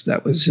chemist.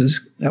 That was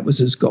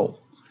his goal.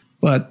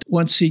 But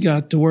once he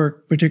got to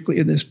work, particularly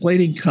in this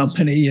plating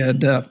company,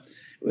 and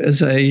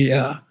as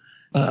a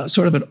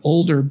sort of an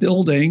older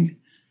building,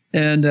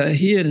 and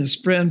he and his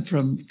friend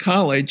from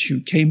college,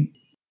 who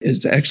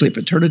is actually a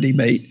fraternity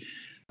mate,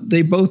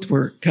 they both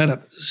were kind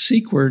of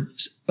sequestered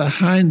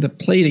behind the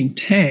plating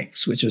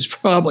tanks, which is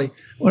probably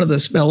one of the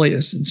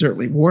smelliest and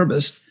certainly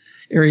warmest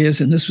areas,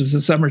 and this was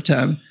the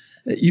summertime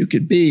that you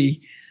could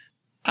be.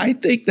 I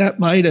think that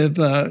might have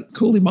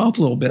cooled him off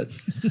a little bit.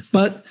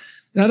 But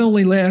that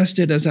only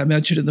lasted, as I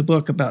mentioned in the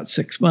book, about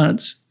 6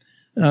 months.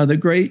 The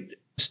great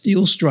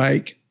steel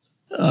strike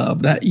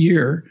that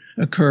year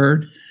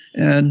occurred,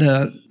 and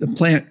the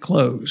plant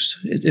closed.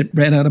 It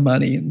ran out of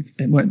money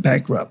and went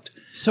bankrupt.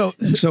 So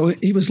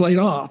he was laid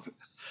off.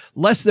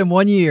 less than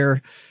 1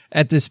 year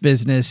at this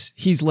business,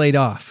 he's laid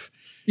off.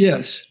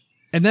 Yes.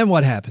 And then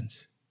what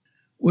happens?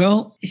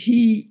 Well,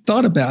 he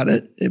thought about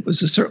it. It was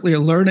certainly a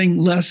learning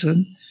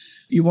lesson.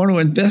 You want to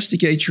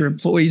investigate your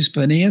employees'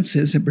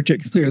 finances, in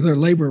particular their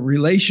labor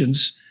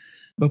relations,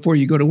 before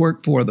you go to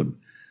work for them.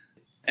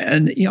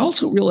 And he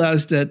also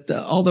realized that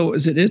although it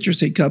was an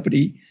interesting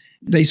company,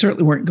 they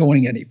certainly weren't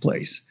going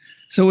anyplace.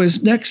 So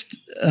his next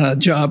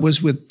job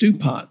was with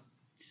DuPont.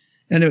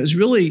 And it was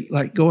really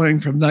like going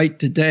from night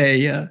to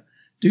day.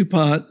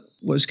 DuPont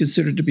was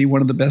considered to be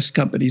one of the best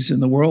companies in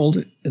the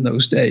world in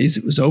those days.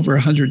 It was over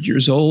 100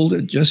 years old.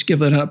 It had just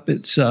given up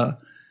its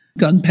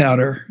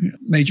gunpowder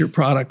major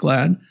product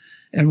line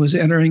and was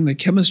entering the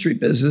chemistry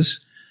business.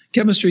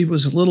 Chemistry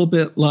was a little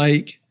bit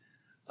like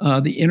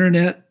the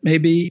internet,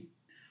 maybe,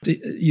 to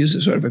use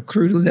a sort of a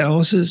crude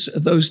analysis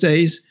of those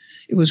days.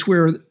 It was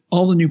where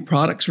all the new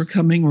products were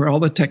coming, where all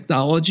the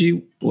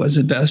technology was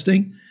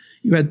investing.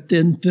 You had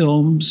thin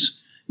films,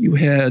 you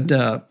had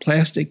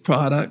plastic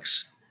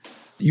products,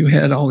 you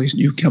had all these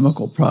new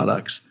chemical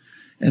products.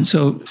 And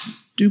so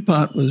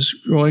DuPont was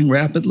growing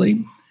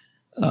rapidly.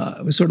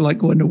 It was sort of like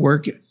going to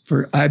work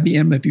for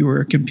IBM if you were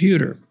a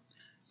computer.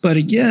 But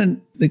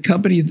again, the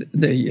company,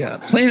 the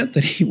plant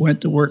that he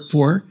went to work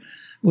for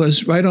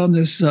was right on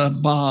this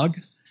bog.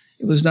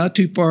 It was not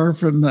too far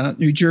from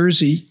New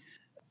Jersey.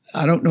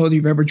 I don't know if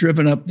you've ever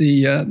driven up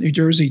the New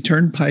Jersey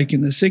Turnpike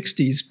in the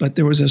 60s, but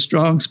there was a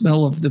strong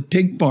smell of the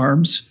pig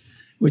farms,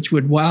 which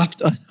would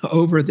waft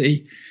over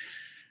his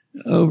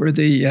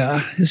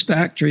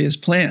factory, his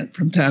plant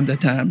from time to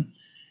time.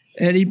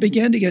 And he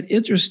began to get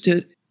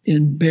interested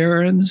in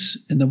Barron's,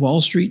 in the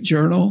Wall Street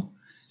Journal,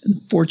 and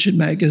Fortune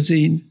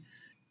magazine.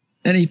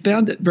 And he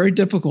found it very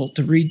difficult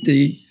to read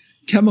the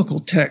chemical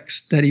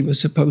text that he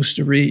was supposed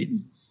to read.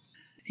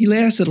 He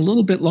lasted a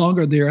little bit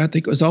longer there. I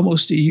think it was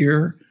almost a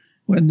year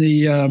when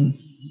the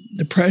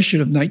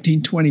Depression of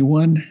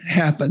 1921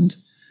 happened.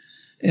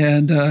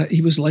 And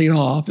he was laid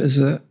off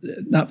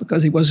not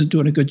because he wasn't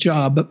doing a good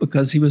job, but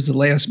because he was the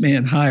last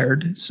man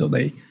hired. So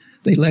they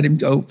let him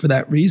go for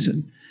that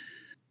reason.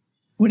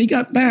 When he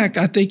got back,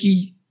 I think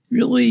he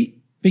really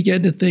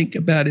began to think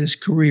about his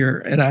career.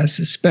 And I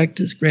suspect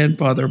his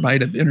grandfather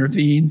might have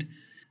intervened.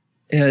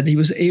 And he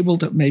was able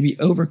to maybe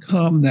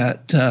overcome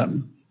that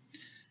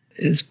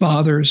his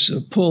father's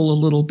pull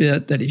a little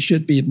bit, that he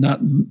should be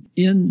not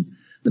in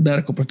the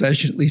medical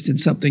profession, at least in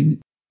something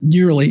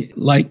nearly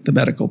like the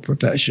medical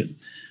profession.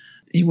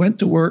 He went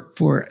to work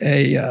for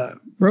a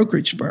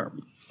brokerage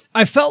firm.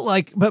 I felt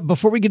like, but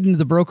before we get into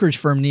the brokerage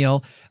firm,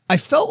 Neil, I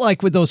felt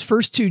like with those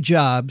first two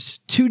jobs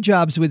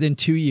within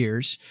 2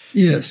 years,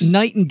 yes,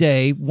 night and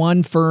day,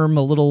 one firm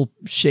a little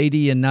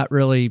shady and not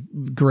really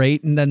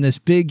great, and then this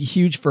big,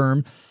 huge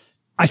firm,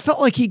 I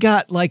felt like he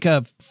got like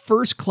a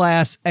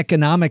first-class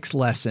economics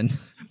lesson.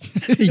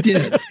 He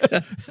did.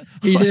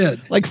 He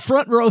did. Like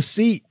front row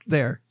seat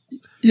there.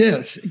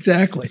 Yes,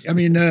 exactly. I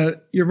mean,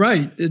 you're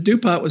right.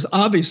 DuPont was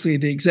obviously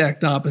the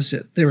exact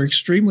opposite. They were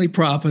extremely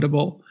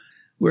profitable,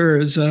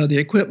 whereas the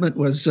equipment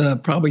was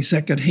probably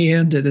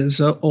secondhand. At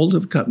his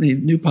old company,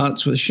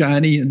 DuPont's was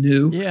shiny and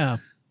new. Yeah.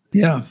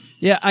 Yeah.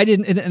 Yeah, I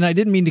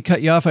didn't mean to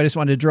cut you off. I just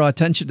wanted to draw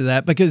attention to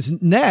that because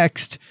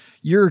next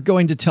you're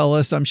going to tell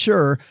us, I'm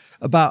sure,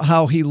 about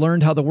how he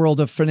learned how the world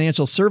of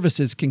financial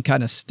services can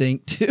kind of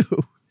stink too.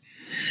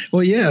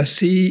 Well, yes,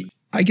 he,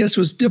 I guess,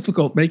 was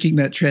difficult making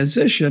that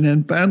transition.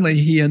 And finally,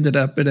 he ended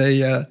up at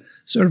a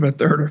sort of a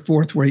third or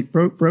fourth rate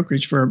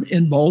brokerage firm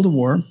in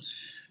Baltimore,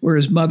 where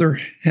his mother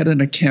had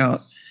an account,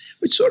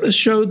 which sort of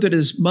showed that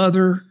his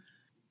mother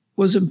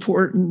was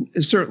important.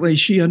 Certainly,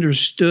 she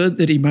understood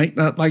that he might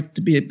not like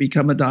to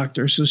become a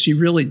doctor. So she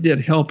really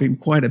did help him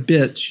quite a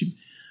bit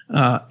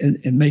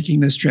in making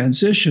this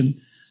transition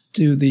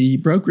to the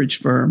brokerage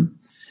firm.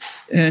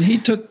 And he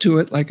took to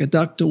it like a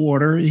duck to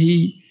water.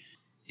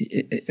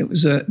 It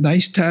was a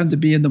nice time to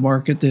be in the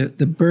market.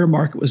 The bear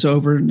market was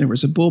over and there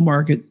was a bull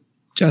market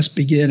just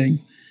beginning.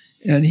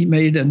 And he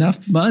made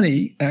enough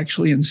money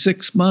actually in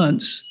 6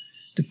 months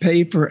to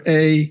pay for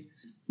a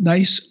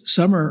nice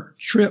summer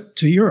trip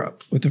to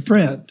Europe with a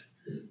friend.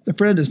 The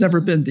friend has never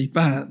been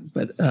defined,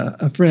 but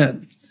a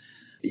friend.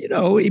 You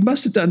know, he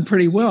must have done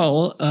pretty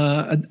well,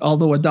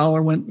 although a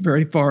dollar went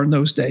very far in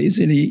those days.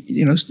 And he,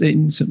 stayed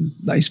in some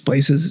nice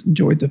places,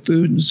 enjoyed the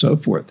food and so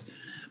forth.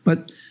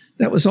 But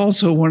that was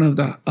also one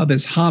of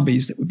his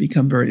hobbies that would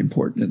become very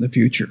important in the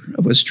future,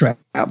 was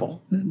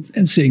travel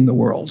and seeing the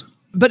world.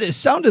 But it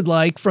sounded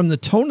like from the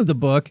tone of the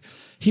book,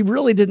 he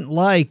really didn't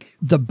like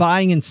the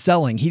buying and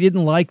selling. He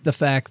didn't like the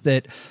fact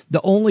that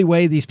the only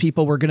way these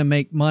people were going to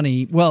make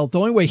money, the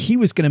only way he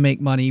was going to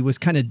make money was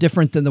kind of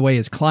different than the way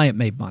his client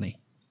made money.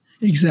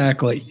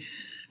 Exactly.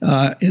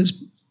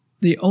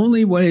 The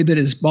only way that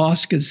his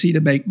boss could see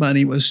to make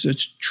money was to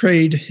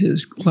trade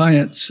his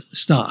client's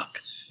stock.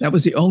 That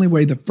was the only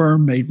way the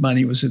firm made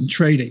money, was in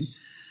trading.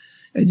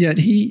 And yet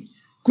he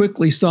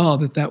quickly saw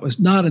that that was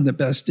not in the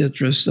best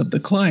interest of the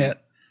client.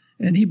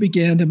 And he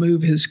began to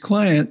move his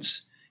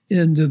clients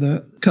into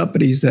the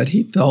companies that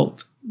he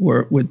felt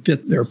would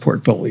fit their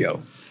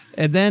portfolio.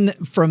 And then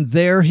from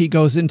there, he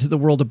goes into the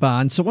world of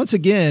bonds. So once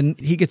again,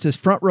 he gets his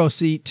front row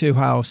seat to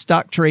how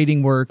stock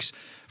trading works,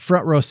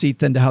 front row seat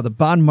then to how the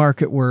bond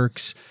market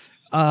works.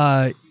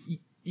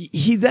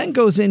 He then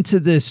goes into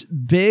this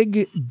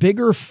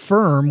bigger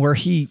firm where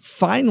he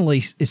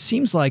finally, it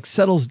seems like,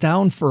 settles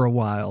down for a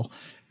while,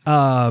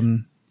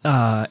 and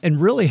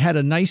really had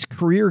a nice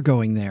career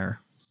going there.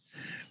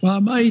 Well, I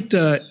might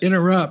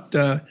interrupt.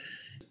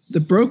 The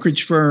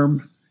brokerage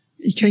firm,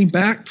 he came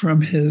back from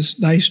his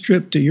nice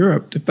trip to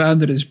Europe to find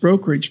that his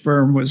brokerage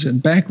firm was in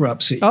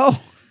bankruptcy. Oh.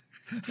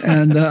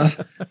 And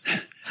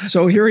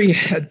so here he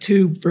had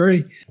two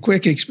very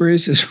quick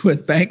experiences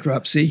with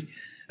bankruptcy.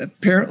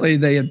 Apparently,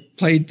 they had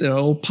played the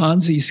old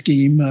Ponzi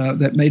scheme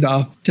that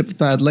Madoff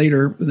typified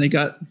later when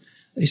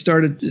they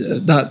started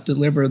not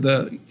deliver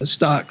the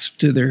stocks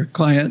to their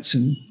clients.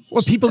 And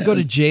well, people go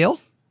to jail?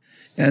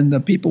 And the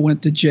people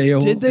went to jail.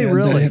 Did they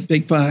really? They had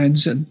big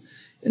fines, and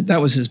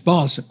that was his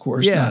boss, of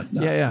course.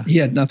 Yeah. He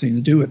had nothing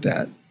to do with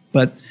that.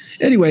 But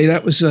anyway,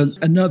 that was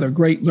another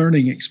great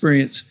learning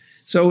experience.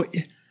 So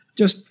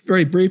just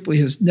very briefly,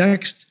 his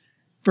next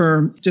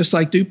firm, just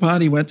like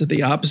DuPont, he went to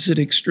the opposite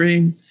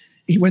extreme.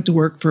 He went to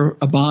work for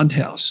a bond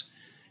house.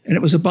 And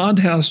it was a bond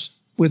house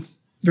with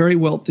very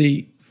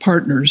wealthy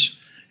partners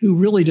who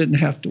really didn't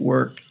have to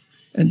work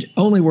and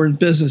only were in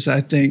business,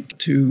 I think,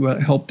 to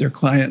help their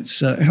clients,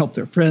 help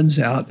their friends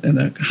out in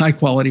a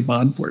high-quality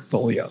bond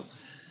portfolio.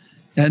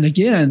 And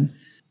again,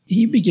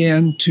 he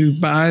began to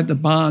buy the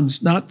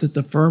bonds, not that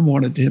the firm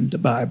wanted him to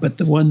buy, but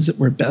the ones that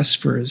were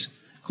best for his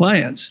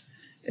clients.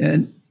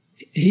 And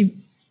he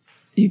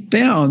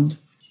found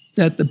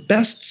that the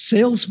best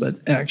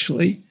salesmen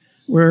actually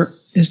were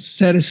his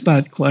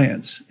satisfied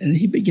clients. And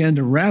he began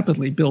to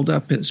rapidly build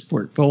up his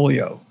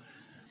portfolio.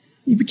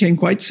 He became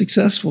quite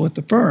successful at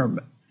the firm,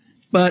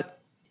 but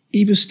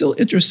he was still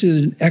interested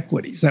in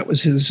equities. That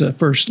was his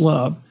first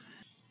love.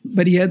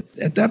 But he had,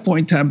 at that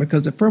point in time,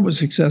 because the firm was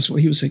successful,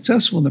 he was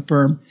successful in the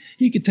firm,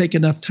 he could take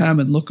enough time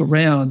and look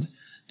around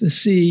to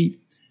see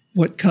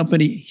what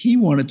company he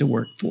wanted to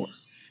work for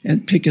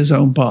and pick his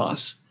own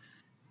boss.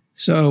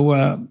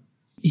 So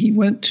he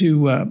went to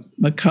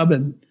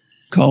McCubbin,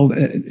 called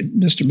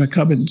Mr.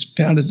 McCubbin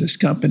founded this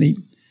company.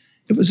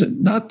 It was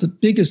not the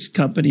biggest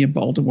company in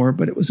Baltimore,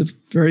 but it was a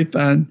very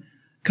fine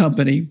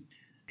company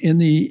in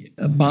the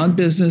bond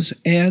business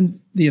and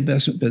the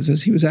investment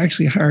business. He was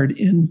actually hired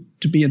in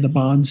to be in the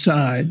bond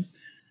side.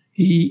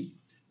 He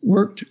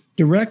worked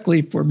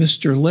directly for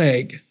Mr.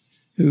 Legg,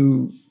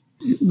 who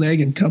Legg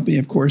and Company,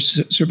 of course,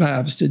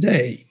 survives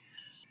today,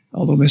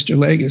 although Mr.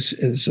 Legg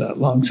is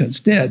long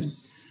since dead.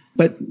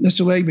 But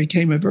Mr. Legg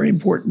became a very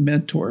important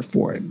mentor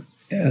for him.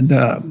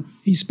 And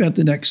he spent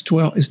his next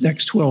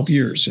 12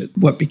 years at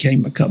what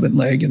became McCubbin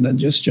Legg and then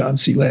just John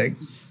C. Legg.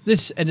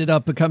 This ended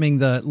up becoming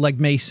the Legg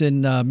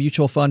Mason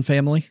mutual fund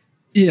family?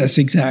 Yes,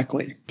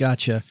 exactly.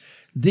 Gotcha.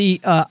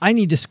 I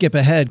need to skip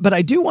ahead, but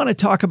I do want to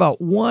talk about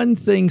one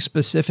thing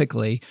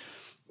specifically,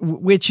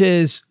 which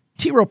is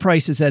T. Rowe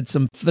Price has had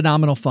some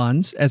phenomenal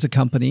funds as a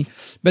company,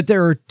 but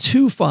there are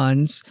two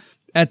funds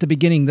at the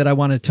beginning that I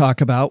want to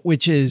talk about,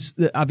 which is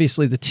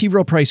obviously the T.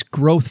 Rowe Price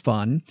Growth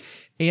Fund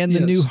and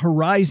the New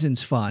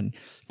Horizons Fund.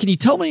 Can you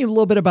tell me a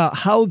little bit about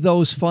how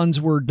those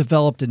funds were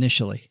developed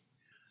initially?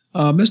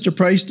 Mr.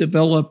 Price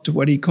developed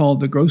what he called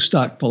the growth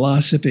stock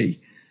philosophy.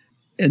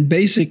 And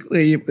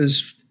basically it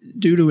was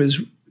due to his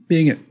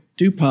being at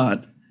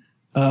DuPont,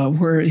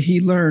 where he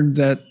learned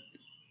that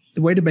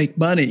the way to make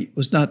money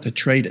was not to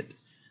trade it.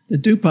 The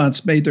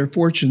DuPonts made their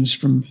fortunes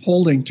from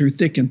holding through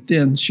thick and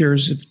thin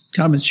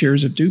common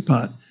shares of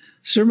DuPont.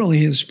 Similarly,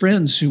 his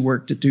friends who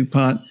worked at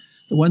DuPont,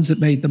 the ones that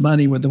made the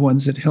money were the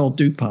ones that held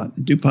DuPont.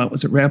 And DuPont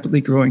was a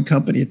rapidly growing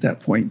company at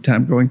that point in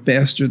time, growing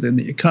faster than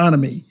the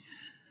economy.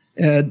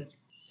 And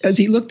as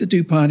he looked at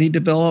DuPont, he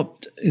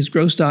developed his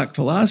growth stock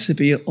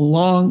philosophy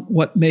along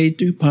what made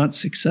DuPont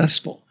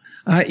successful,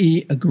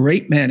 i.e. a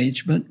great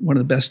management, one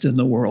of the best in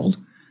the world,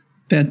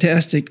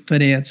 fantastic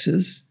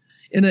finances,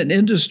 in an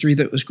industry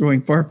that was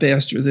growing far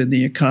faster than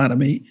the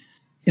economy,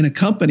 in a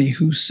company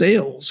whose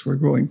sales were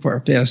growing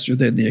far faster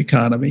than the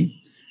economy.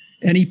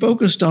 And he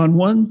focused on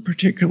one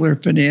particular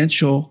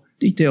financial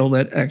detail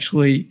that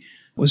actually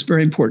was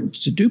very important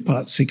to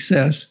DuPont's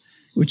success,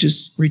 which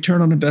is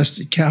return on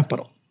invested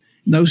capital.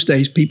 In those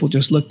days, people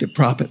just looked at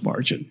profit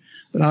margin.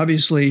 But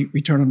obviously,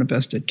 return on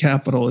invested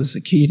capital is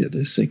the key to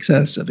the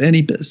success of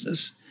any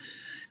business.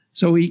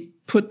 So he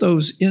put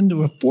those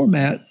into a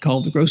format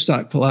called the growth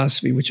stock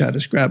philosophy, which I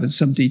describe in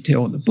some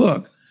detail in the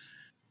book,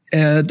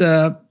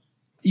 and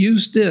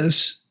used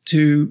this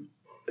to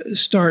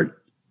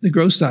start the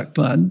growth stock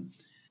fund,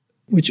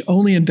 which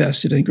only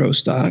invested in growth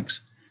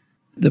stocks.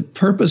 The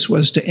purpose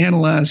was to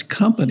analyze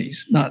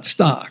companies, not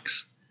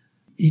stocks.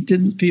 He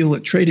didn't feel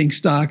that trading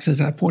stocks, as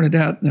I pointed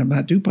out in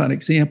my DuPont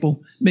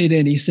example, made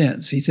any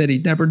sense. He said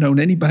he'd never known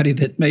anybody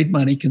that made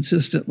money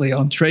consistently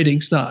on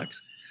trading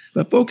stocks.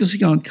 But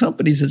focusing on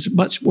companies is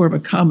much more of a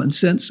common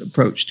sense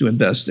approach to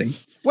investing.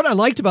 What I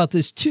liked about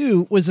this,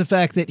 too, was the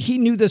fact that he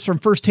knew this from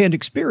firsthand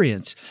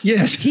experience.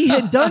 Yes. He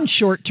had done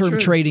short-term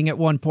trading at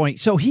one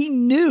point. So he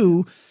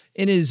knew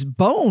in his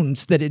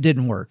bones that it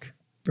didn't work.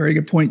 Very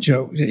good point,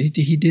 Joe.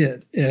 He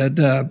did. And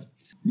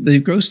the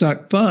Growth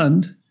Stock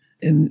Fund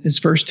in its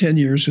first 10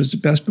 years was the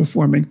best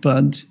performing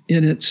fund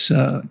in its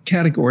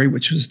category,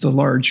 which was the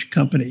large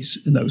companies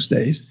in those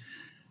days.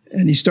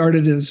 And he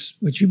started as,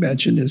 what you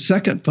mentioned, his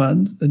second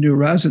fund, the New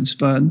Horizons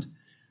Fund,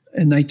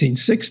 in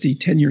 1960,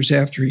 10 years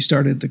after he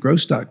started the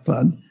Growth Stock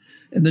Fund.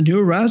 And the New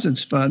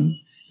Horizons Fund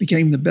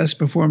became the best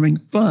performing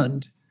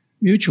fund,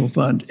 mutual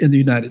fund in the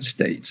United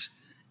States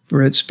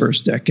for its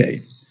first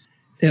decade.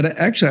 And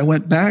actually, I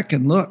went back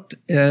and looked,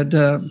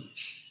 and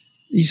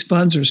these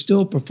funds are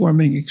still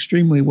performing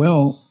extremely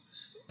well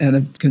and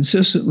have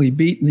consistently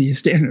beaten the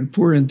Standard &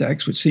 Poor's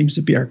Index, which seems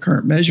to be our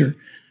current measure,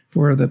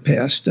 for the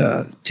past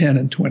 10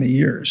 and 20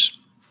 years.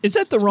 Is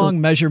that the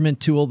wrong measurement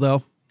tool,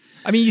 though?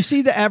 I mean, you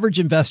see the average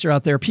investor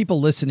out there,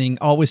 people listening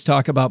always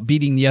talk about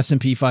beating the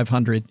S&P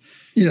 500.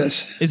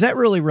 Yes. Is that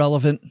really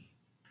relevant?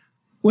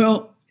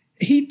 Well,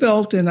 he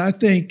felt, and I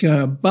think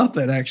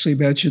Buffett actually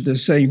mentioned the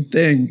same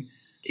thing,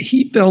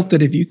 he felt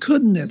that if you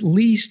couldn't at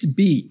least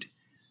beat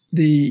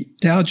the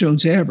Dow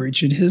Jones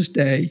average in his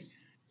day,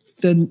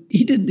 then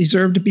he didn't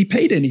deserve to be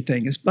paid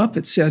anything. As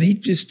Buffett said,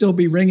 he'd just still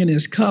be wringing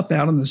his cup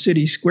out on the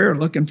city square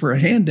looking for a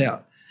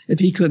handout if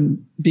he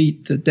couldn't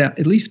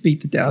at least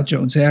beat the Dow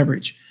Jones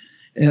average.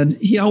 And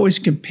he always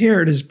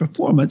compared his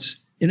performance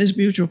in his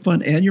mutual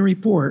fund annual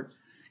report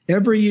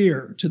every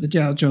year to the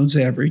Dow Jones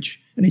average,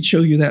 and he'd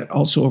show you that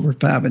also over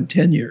 5 and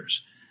 10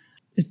 years.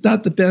 It's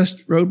not the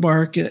best road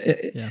mark.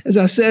 As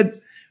I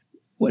said,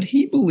 what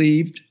he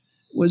believed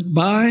was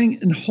buying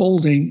and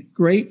holding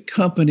great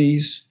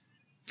companies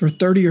for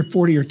 30 or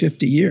 40 or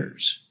 50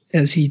 years,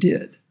 as he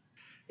did.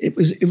 It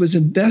was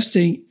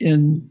investing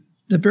in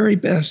the very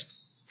best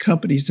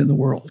companies in the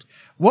world.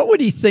 What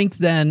would he think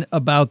then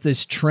about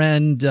this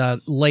trend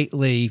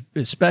lately,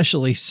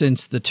 especially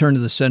since the turn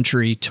of the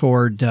century,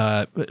 toward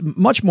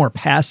much more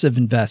passive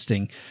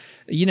investing?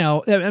 You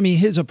know, I mean,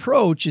 his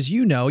approach, as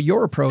you know,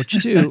 your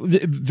approach too,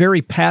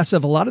 very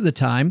passive a lot of the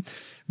time.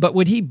 But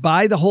would he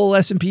buy the whole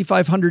S&P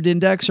 500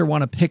 index or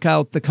want to pick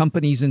out the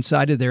companies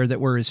inside of there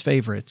that were his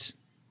favorites?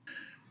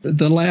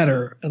 The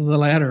latter,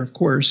 of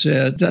course,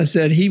 as I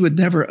said, he would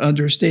never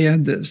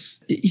understand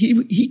this.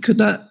 He could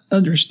not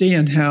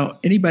understand how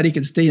anybody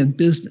could stay in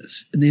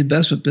business, in the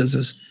investment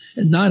business,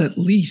 and not at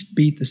least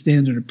beat the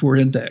Standard & Poor's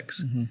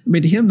Index. Mm-hmm. I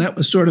mean, to him, that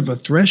was sort of a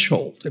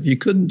threshold. If you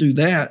couldn't do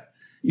that,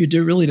 you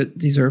really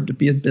deserve to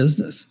be in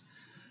business.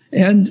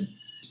 And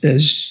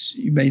as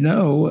you may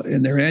know,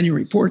 in their annual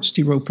reports,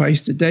 T. Rowe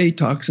Price today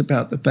talks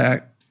about the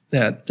fact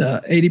that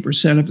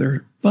 80% of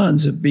their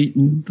funds have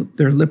beaten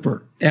their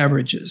Lipper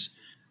averages.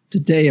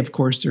 Today, of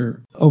course, there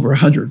are over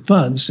 100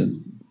 funds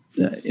and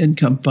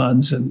income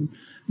funds and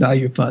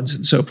value funds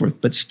and so forth.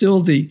 But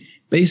still, the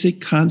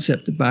basic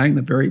concept of buying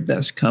the very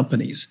best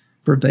companies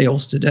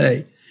prevails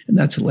today. And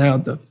that's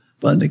allowed the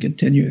fund to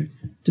continue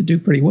to do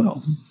pretty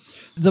well.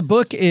 The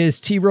book is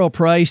T. Rowe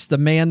Price, The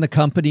Man, the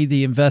Company,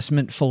 the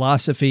Investment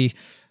Philosophy.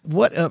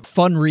 What a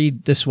fun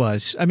read this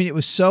was. I mean, it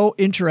was so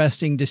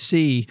interesting to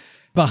see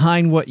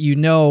behind what you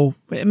know,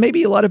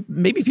 maybe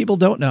people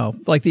don't know,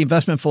 like the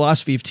investment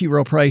philosophy of T.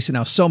 Rowe Price and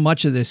how so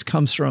much of this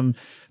comes from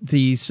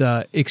these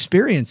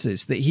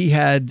experiences that he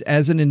had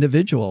as an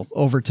individual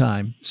over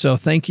time. So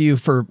thank you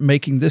for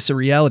making this a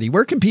reality.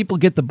 Where can people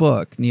get the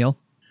book, Neil?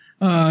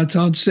 It's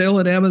on sale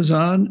at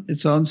Amazon.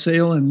 It's on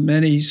sale in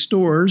many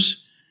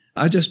stores.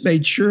 I just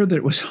made sure that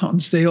it was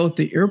on sale at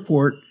the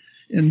airport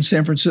in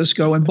San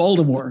Francisco and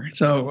Baltimore.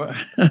 So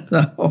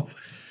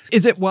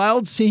Is it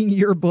wild seeing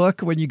your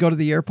book when you go to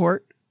the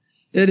airport?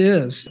 It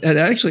is. And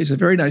actually, it's a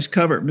very nice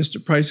cover.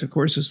 Mr. Price, of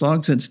course, is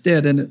long since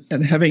dead.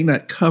 And having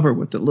that cover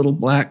with the little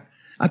black,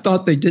 I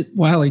thought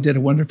Wiley did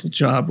a wonderful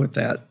job with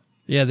that.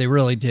 Yeah, they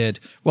really did.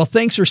 Well,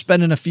 thanks for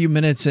spending a few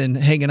minutes and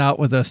hanging out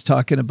with us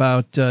talking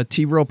about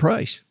T. Rowe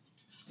Price.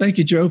 Thank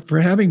you, Joe, for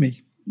having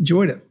me.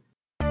 Enjoyed it.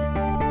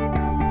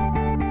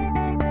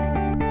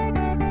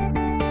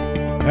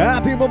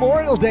 Happy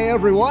Memorial Day,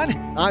 everyone.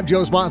 I'm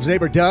Joe's mom's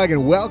neighbor, Doug,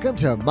 and welcome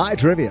to My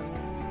Trivia.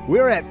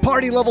 We're at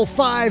party level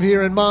 5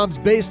 here in Mom's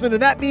basement,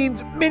 and that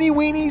means mini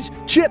weenies,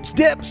 chips,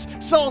 dips,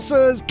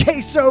 salsas,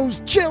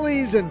 quesos,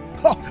 chilies, and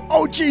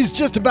OG's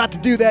just about to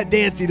do that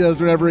dance he does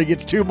whenever he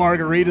gets 2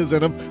 margaritas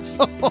in him.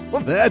 Oh,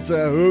 that's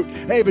a hoot.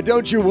 Hey, but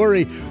don't you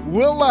worry.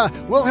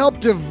 We'll help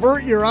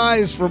divert your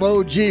eyes from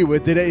OG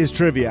with today's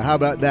trivia. How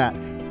about that?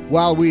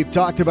 While we've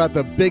talked about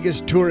the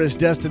biggest tourist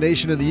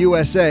destination in the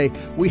USA,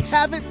 we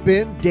haven't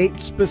been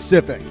date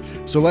specific.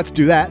 So let's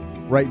do that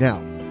right now.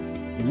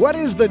 What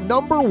is the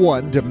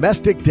 #1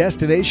 domestic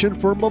destination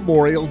for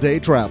Memorial Day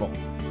travel?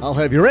 I'll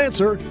have your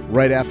answer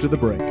right after the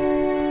break.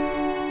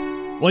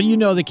 Well, you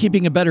know that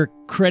keeping a better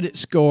credit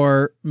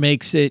score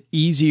makes it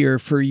easier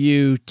for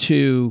you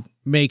to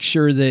make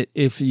sure that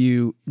if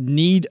you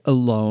need a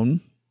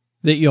loan,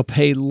 that you'll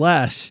pay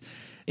less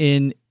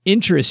in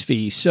interest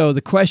fees. So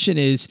the question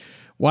is,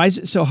 Why is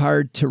it so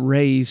hard to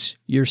raise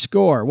your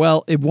score?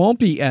 Well, it won't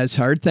be as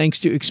hard thanks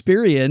to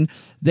Experian.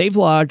 They've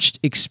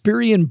launched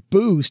Experian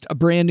Boost, a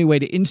brand new way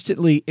to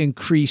instantly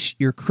increase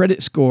your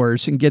credit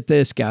scores. And get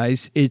this,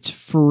 guys, it's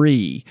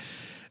free.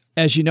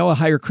 As you know, a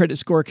higher credit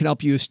score can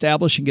help you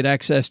establish and get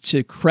access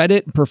to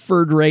credit and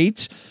preferred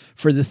rates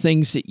for the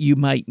things that you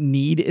might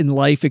need in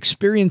life.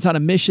 Experian's on a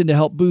mission to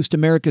help boost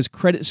America's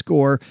credit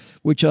score,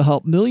 which will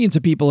help millions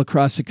of people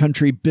across the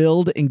country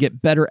build and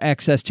get better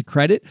access to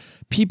credit.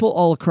 People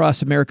all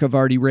across America have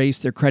already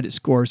raised their credit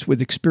scores with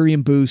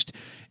Experian Boost,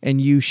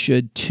 and you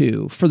should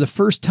too. For the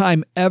first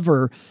time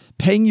ever,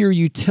 paying your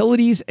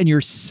utilities and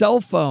your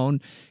cell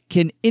phone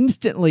can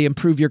instantly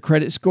improve your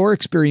credit score.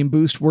 Experian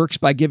Boost works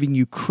by giving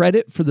you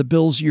credit for the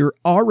bills you're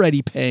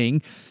already paying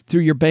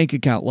through your bank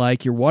account,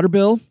 like your water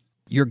bill,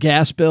 your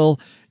gas bill,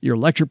 your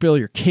electric bill,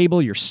 your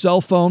cable, your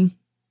cell phone.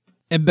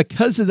 And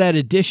because of that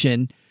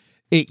addition,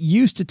 it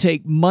used to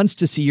take months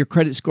to see your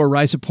credit score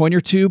rise a point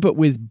or two, but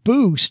with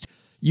Boost,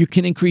 you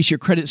can increase your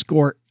credit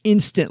score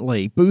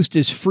instantly. Boost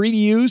is free to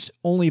use,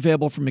 only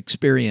available from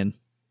Experian.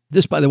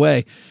 This, by the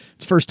way,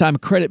 it's the first time a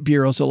credit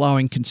bureau is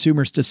allowing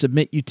consumers to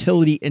submit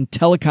utility and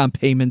telecom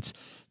payments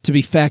to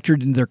be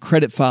factored into their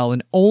credit file,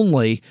 and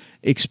only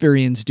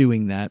Experian's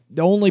doing that.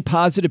 The only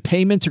positive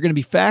payments are going to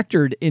be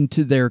factored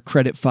into their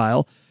credit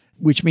file,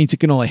 which means it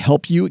can only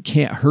help you. It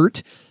can't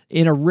hurt.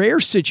 In a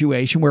rare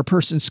situation where a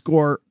person's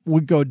score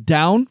would go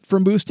down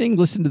from boosting,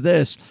 listen to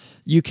this.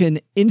 You can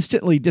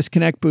instantly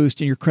disconnect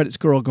Boost and your credit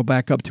score will go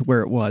back up to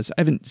where it was.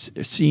 I haven't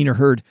seen or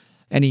heard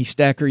any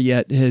stacker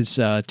yet has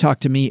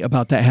talked to me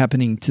about that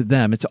happening to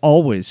them. It's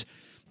always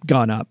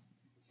gone up.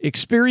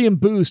 Experian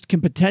Boost can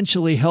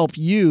potentially help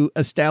you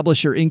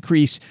establish or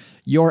increase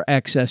your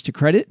access to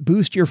credit.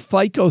 Boost your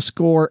FICO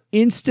score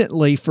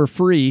instantly for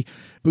free.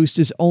 Boost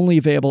is only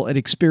available at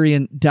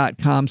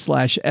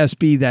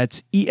Experian.com/SB.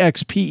 That's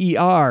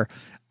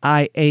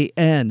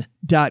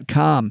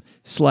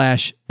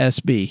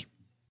EXPERIAN.com/SB.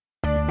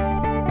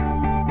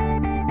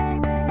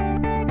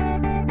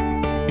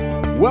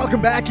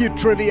 Welcome back, you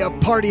trivia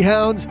party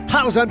hounds.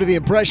 I was under the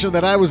impression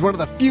that I was one of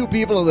the few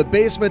people in the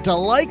basement to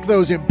like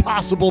those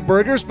impossible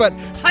burgers, but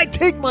I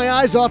take my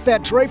eyes off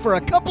that tray for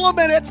a couple of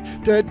minutes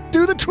to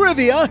do the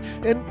trivia,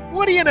 and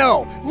what do you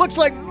know? Looks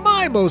like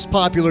my most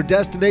popular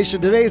destination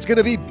today is going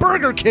to be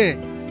Burger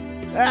King.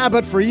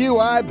 But for you,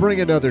 I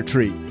bring another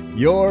treat,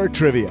 your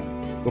trivia.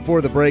 Before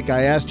the break,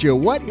 I asked you,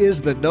 what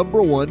is the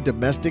 #1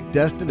 domestic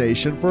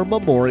destination for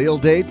Memorial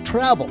Day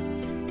travel?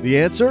 The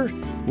answer?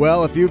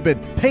 Well, if you've been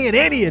paying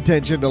any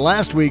attention to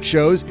last week's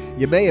shows,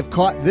 you may have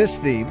caught this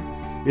theme.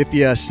 If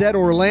you said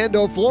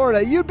Orlando,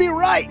 Florida, you'd be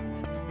right.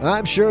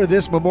 I'm sure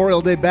this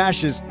Memorial Day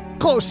bash is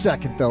close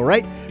second, though,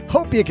 right?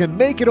 Hope you can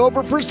make it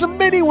over for some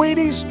mini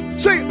weenies.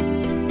 See ya!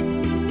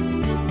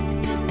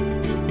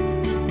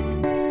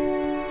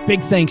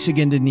 Big thanks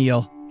again to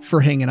Neil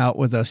for hanging out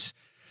with us.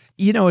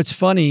 You know, it's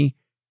funny.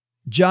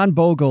 John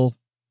Bogle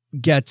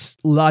gets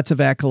lots of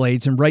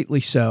accolades, and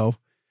rightly so.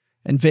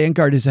 And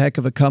Vanguard is a heck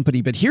of a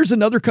company. But here's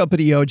another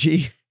company,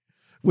 OG,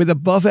 with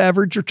above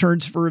average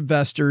returns for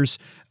investors,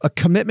 a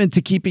commitment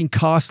to keeping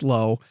costs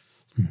low,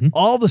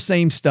 all the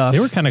same stuff. They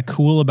were kind of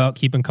cool about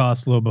keeping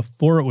costs low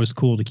before it was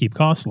cool to keep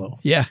costs low.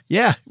 Yeah.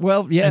 Yeah.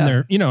 Well, yeah. And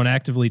they're, an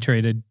actively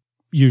traded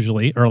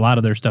usually, or a lot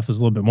of their stuff is a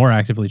little bit more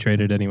actively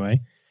traded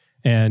anyway.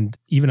 And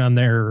even on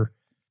their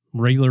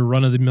regular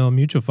run of the mill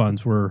mutual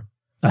funds were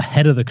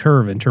ahead of the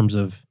curve in terms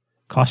of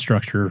cost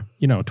structure,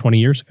 20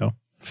 years ago.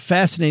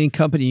 Fascinating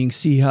company. You can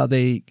see how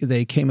they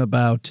came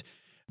about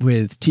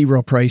with T.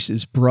 Rowe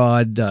Price's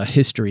broad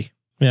history.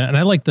 Yeah, and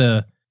I like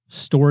the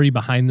story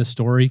behind the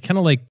story, kind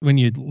of like when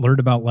you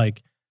learned about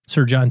like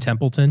Sir John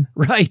Templeton.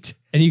 Right.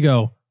 And you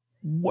go,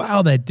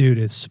 wow, that dude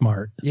is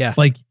smart. Yeah.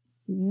 Like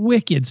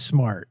wicked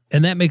smart.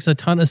 And that makes a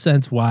ton of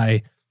sense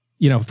why,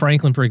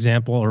 Franklin, for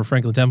example, or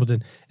Franklin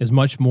Templeton is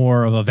much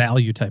more of a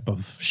value type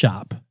of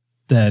shop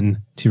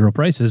than T. Rowe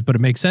Price is. But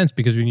it makes sense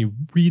because when you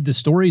read the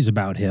stories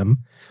about him,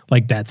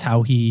 like that's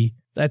how his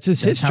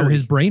history. How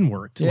his brain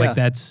worked. Yeah.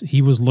 Like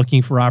he was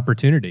looking for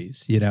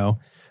opportunities,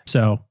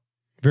 So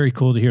very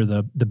cool to hear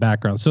the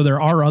background. So there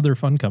are other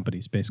fund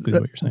companies, basically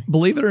what you're saying.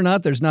 Believe it or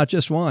not, there's not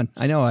just one.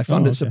 I know. I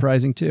found it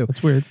surprising too.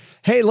 That's weird.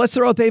 Hey, let's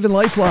throw out the Haven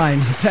Lifeline,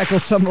 tackle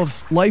some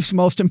of life's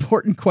most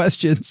important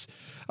questions.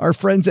 Our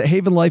friends at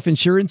Haven Life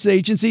Insurance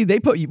Agency, they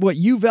put what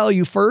you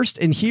value first.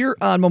 And here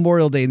on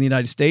Memorial Day in the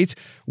United States,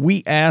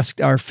 we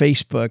asked our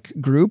Facebook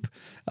group,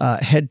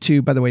 head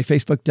to, by the way,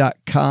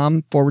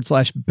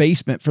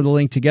 facebook.com/basement for the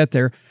link to get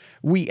there.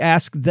 We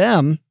asked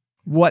them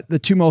what the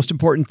two most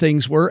important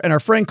things were. And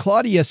our friend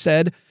Claudia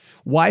said,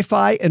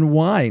 Wi-Fi and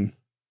wine.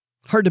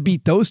 Hard to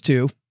beat those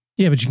two.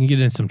 Yeah, but you can get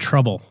in some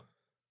trouble.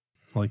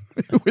 Like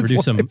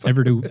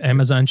ever do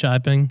Amazon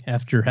shopping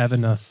after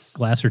having a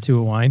glass or two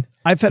of wine?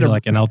 I've had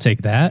and I'll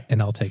take that,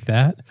 and I'll take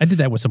that. I did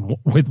that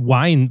with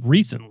wine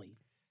recently.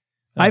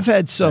 I've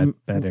had some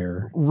bad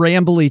error.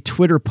 Rambly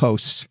Twitter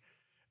posts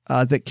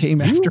that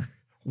came after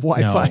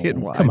Wi-Fi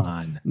and wine. Come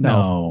on,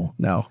 no,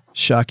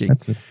 shocking.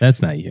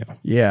 That's not you.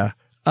 Yeah,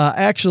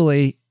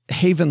 actually,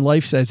 Haven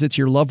Life says it's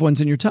your loved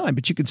ones and your time,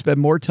 but you can spend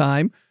more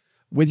time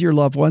with your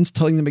loved ones,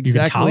 telling them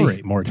exactly. You can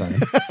tolerate more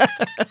time.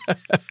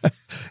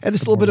 And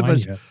it's a little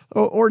bit of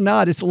or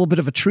not, it's a little bit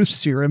of a truth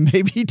serum,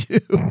 maybe too.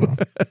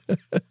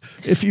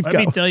 Let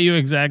me tell you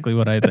exactly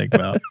what I think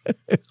about.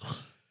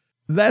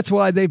 That's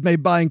why they've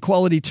made buying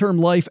quality term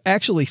life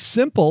actually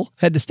simple.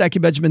 Head to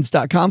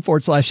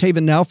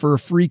stackingbenjamins.com/Haven now for a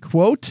free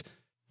quote.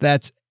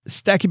 That's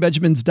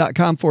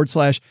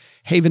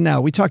stackingbenjamins.com/Haven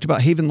now. We talked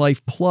about Haven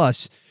Life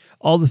Plus,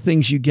 all the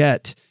things you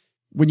get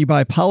when you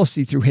buy a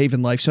policy through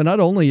Haven Life. So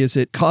not only is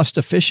it cost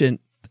efficient,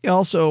 they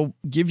also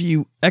give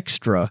you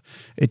extra.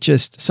 It's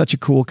just such a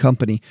cool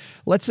company.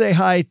 Let's say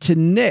hi to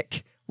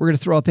Nick. We're going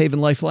to throw out the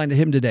Haven Lifeline to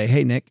him today.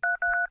 Hey, Nick.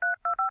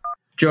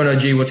 Jonah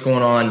G, what's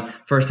going on?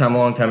 First time,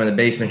 long time in the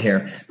basement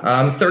here.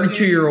 I'm a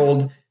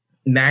 32-year-old,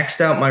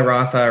 maxed out my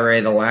Roth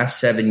IRA the last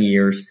 7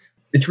 years.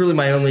 It's really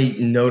my only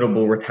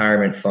notable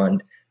retirement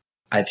fund.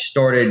 I've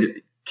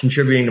started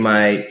contributing to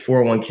my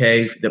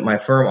 401k that my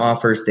firm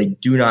offers. They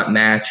do not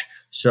match.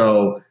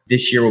 So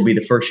this year will be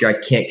the first year I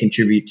can't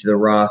contribute to the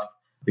Roth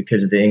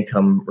because of the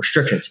income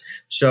restrictions.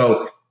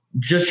 So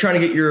just trying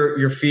to get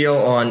your feel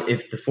on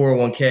if the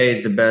 401k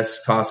is the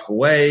best possible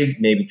way,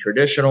 maybe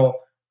traditional.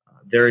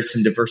 There is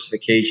some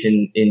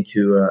diversification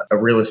into a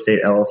real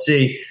estate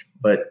LLC,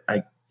 but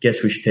I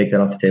guess we should take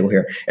that off the table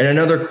here. And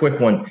another quick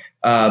one.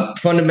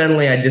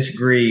 Fundamentally, I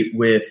disagree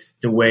with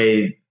the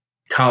way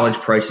college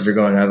prices are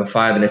going. I have a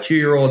 5 and a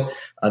 2-year-old.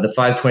 The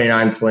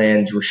 529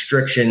 plans,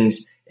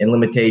 restrictions and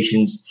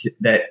limitations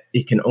that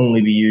it can only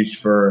be used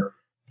for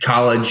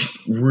college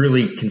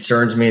really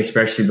concerns me,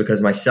 especially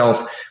because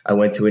myself, I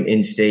went to an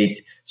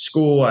in-state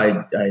school.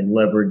 I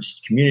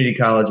leveraged community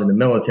college in the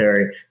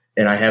military,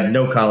 and I have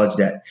no college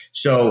debt.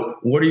 So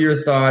what are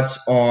your thoughts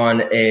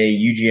on a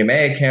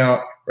UGMA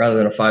account rather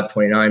than a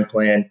 529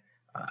 plan?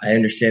 I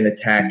understand the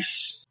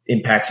tax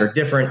impacts are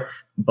different,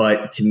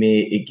 but to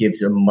me, it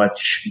gives a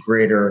much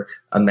greater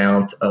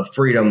amount of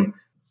freedom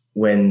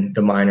when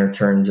the minor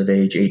turns of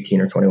age 18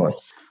 or 21.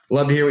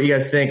 Love to hear what you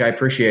guys think. I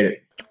appreciate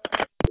it.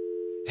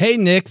 Hey,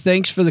 Nick,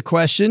 thanks for the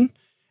question.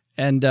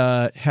 And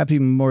happy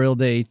Memorial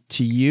Day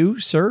to you,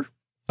 sir.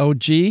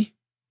 OG.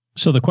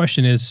 So the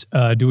question is,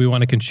 do we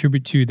want to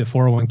contribute to the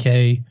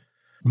 401k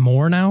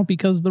more now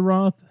because the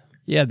Roth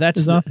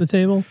is off the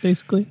table,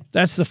 basically?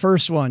 That's the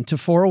first one. To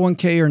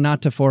 401k or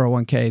not to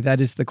 401k? That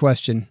is the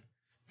question.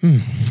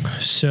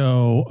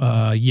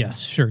 So, yes,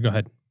 sure. Go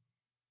ahead.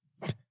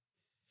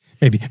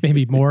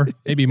 Maybe more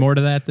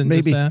to that than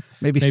just that.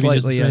 Maybe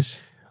slightly,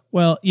 yes.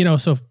 Well,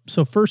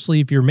 so firstly,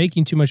 if you're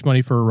making too much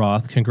money for a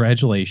Roth,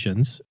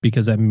 congratulations,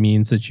 because that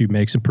means that you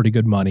make some pretty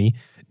good money.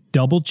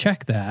 Double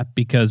check that,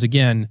 because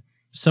again,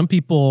 some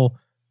people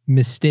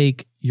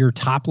mistake your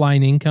top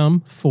line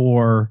income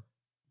for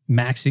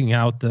maxing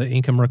out the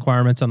income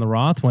requirements on the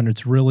Roth when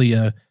it's really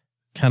a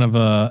kind of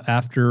a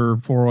after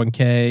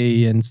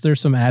 401k, and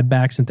there's some add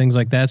backs and things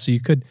like that. So you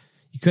could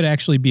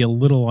actually be a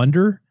little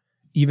under,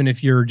 even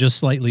if you're just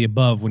slightly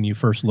above when you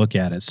first look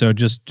at it. So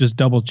just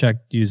double check,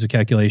 use a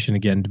calculation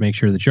again to make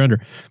sure that you're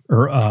under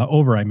or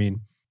over, I mean.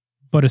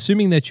 But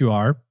assuming that you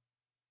are,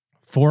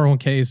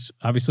 401k is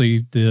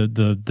obviously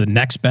the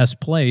next best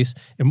place.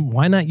 And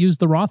why not use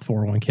the Roth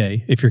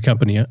 401k if your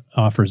company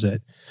offers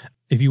it?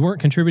 If you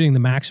weren't contributing the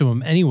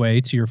maximum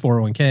anyway to your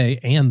 401k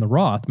and the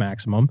Roth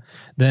maximum,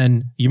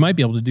 then you might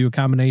be able to do a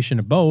combination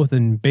of both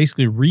and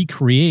basically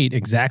recreate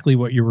exactly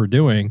what you were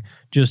doing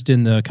just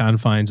in the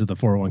confines of the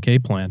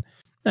 401k plan.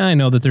 Now, I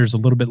know that there's a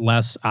little bit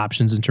less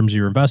options in terms of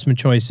your investment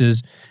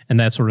choices and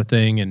that sort of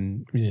thing,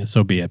 and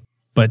so be it.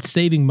 But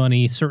saving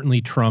money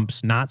certainly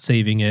trumps not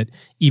saving it,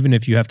 even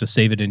if you have to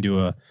save it into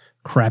a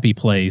crappy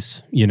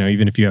place,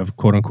 even if you have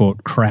quote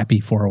unquote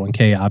crappy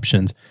 401k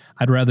options.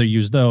 I'd rather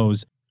use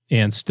those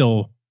and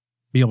still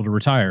be able to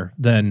retire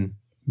than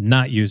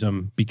not use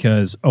them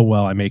because,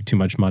 I make too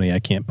much money. I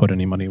can't put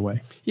any money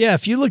away. Yeah.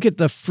 If you look at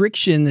the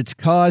friction that's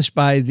caused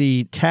by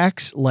the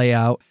tax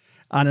layout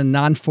on a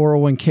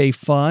non-401k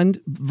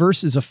fund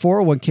versus a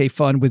 401k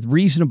fund with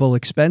reasonable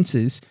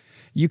expenses,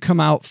 you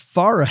come out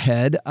far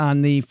ahead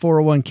on the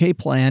 401k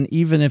plan,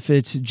 even if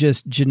it's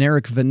just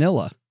generic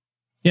vanilla.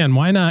 Yeah. And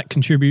why not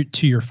contribute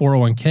to your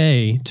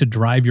 401k to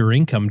drive your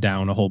income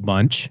down a whole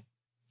bunch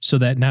so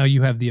that now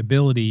you have the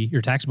ability,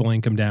 your taxable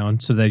income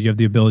down, so that you have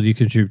the ability to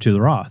contribute to the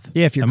Roth?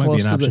 Yeah. If you're that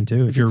close might be an option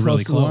too. If you're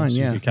really close, line,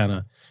 yeah. You kind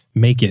of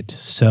make it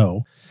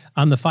so.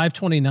 On the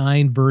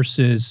 529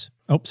 versus...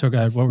 so go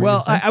ahead. What were you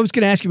I was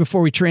going to ask you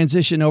before we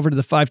transition over to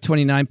the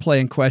 529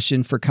 plan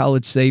question for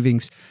college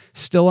savings,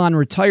 still on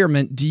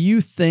retirement.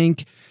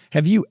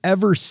 Have you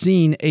ever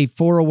seen a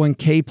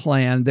 401k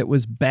plan that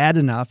was bad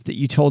enough that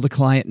you told a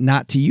client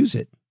not to use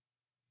it?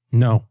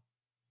 No.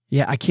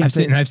 Yeah, I can't.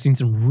 I've seen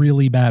some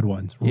really bad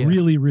ones, yeah.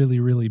 Really,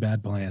 really, really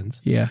bad plans.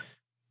 Yeah.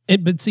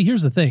 But see,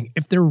 here's the thing.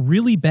 If they're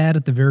really bad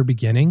at the very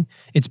beginning,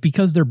 it's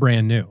because they're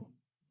brand new.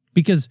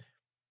 Because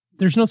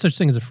there's no such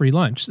thing as a free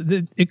lunch.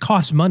 It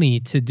costs money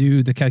to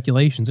do the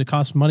calculations. It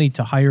costs money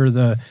to hire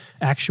the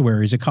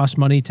actuaries. It costs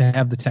money to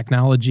have the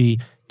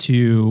technology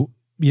to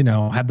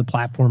have the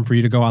platform for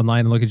you to go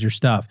online and look at your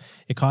stuff.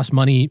 It costs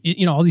money.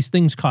 All these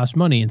things cost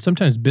money. And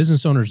sometimes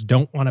business owners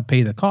don't want to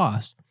pay the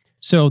cost.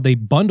 So they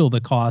bundle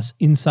the costs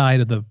inside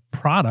of the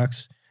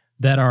products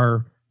that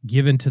are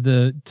given to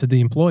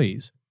the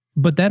employees.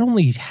 But that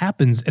only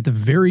happens at the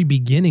very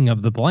beginning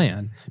of the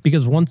plan,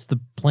 because once the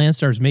plan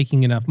starts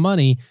making enough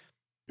money,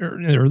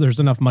 or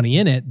there's enough money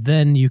in it,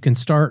 then you can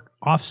start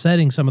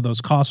offsetting some of those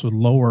costs with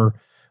lower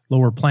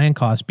plan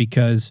costs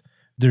because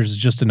there's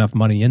just enough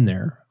money in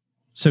there.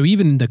 So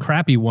even the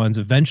crappy ones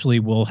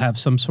eventually will have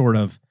some sort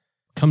of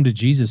come to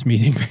Jesus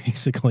meeting,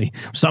 basically.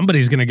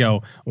 Somebody's going to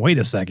go, wait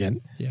a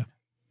second. Yeah.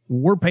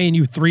 We're paying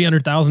you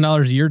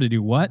 $300,000 a year to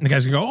do what? And the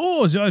guys go,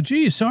 oh,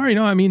 geez, sorry.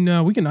 No, I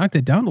mean, we can knock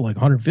that down to like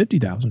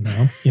 $150,000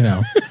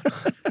 now,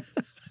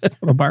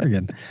 What a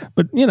bargain.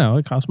 But,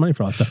 it costs money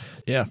for all that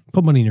stuff. Yeah.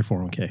 Put money in your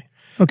 401k. I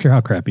don't care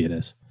how crappy it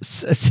is.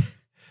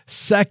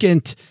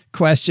 Second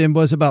question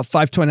was about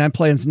 529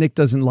 plans. Nick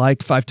doesn't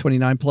like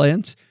 529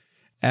 plans.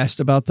 Asked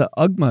about the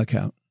UGMA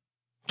account.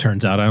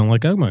 Turns out I don't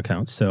like UGMA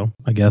accounts, so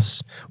I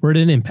guess we're at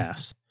an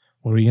impasse.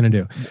 What are you going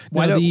to do?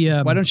 Why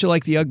don't you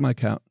like the UGMA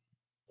account?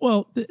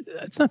 Well,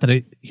 it's not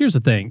that here's the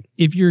thing.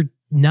 If you're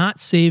not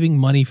saving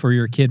money for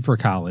your kid for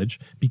college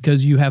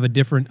because you have a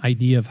different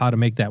idea of how to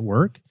make that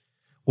work,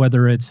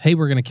 whether it's, hey,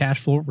 we're going to cash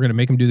flow, we're going to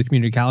make them do the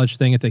community college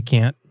thing if they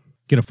can't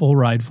get a full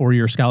ride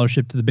 4-year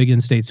scholarship to the big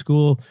in-state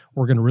school,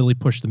 we're going to really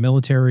push the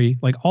military.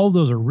 Like, all of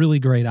those are really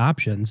great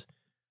options.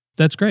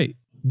 That's great.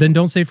 Then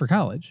don't save for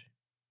college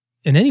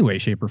in any way,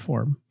 shape, or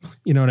form.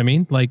 You know what I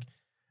mean? Like,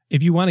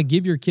 if you want to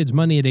give your kids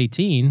money at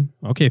 18,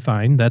 okay,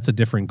 fine. That's a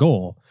different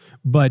goal.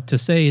 But to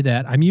say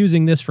that I'm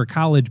using this for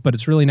college, but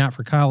it's really not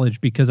for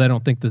college because I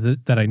don't think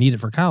that I need it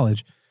for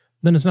college,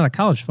 then it's not a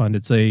college fund.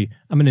 It's I'm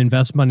going to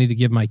invest money to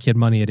give my kid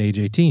money at age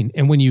 18.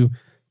 And when you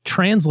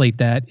translate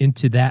that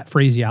into that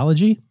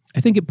phraseology,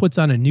 I think it puts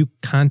on a new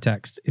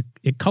context.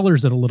 It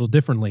colors it a little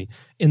differently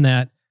in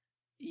that,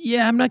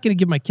 yeah, I'm not going to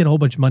give my kid a whole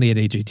bunch of money at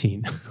age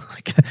 18.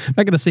 Like, I'm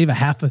not going to save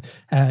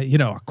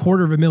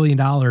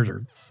 $250,000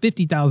 or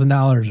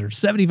 $50,000 or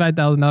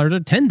 $75,000 or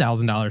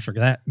 $10,000 for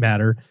that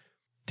matter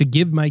to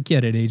give my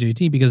kid at age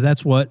 18 because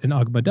that's what an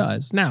UGMA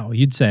does. Now,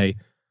 you'd say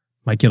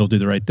my kid will do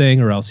the right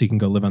thing or else he can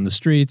go live on the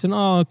streets. And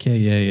okay,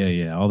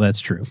 yeah, all that's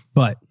true.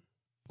 But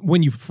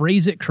when you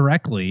phrase it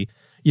correctly,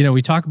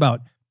 we talk about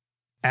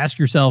ask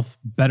yourself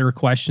better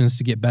questions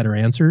to get better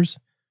answers.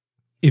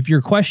 If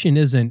your question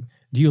isn't,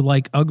 do you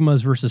like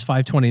UGMAs versus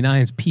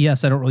 529s?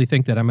 P.S. I don't really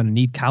think that I'm going to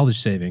need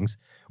college savings.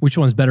 Which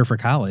one's better for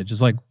college?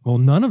 It's like, well,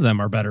 none of them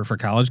are better for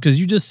college because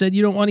you just said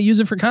you don't want to use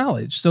it for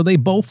college. So they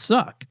both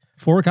suck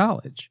for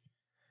college.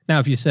 Now,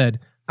 if you said,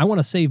 I want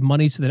to save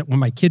money so that when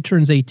my kid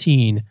turns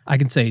 18, I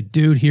can say,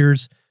 dude,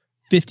 here's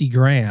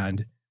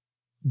 $50,000.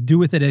 Do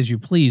with it as you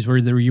please,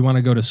 whether you want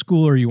to go to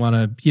school or you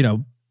want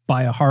to,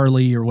 buy a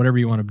Harley or whatever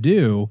you want to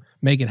do,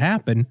 make it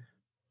happen.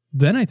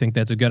 Then I think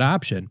that's a good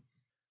option.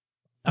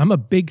 I'm a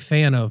big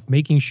fan of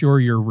making sure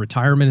your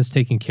retirement is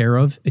taken care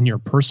of and your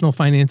personal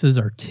finances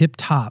are tip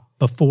top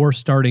before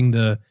starting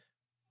the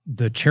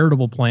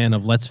charitable plan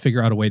of let's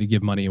figure out a way to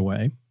give money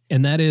away.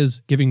 And that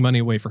is giving money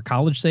away for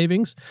college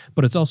savings,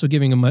 but it's also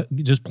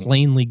just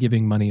plainly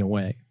giving money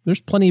away. There's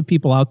plenty of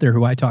people out there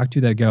who I talk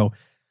to that go,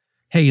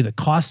 hey, the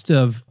cost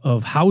of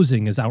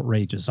housing is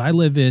outrageous. I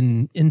live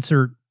in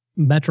insert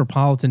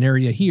metropolitan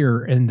area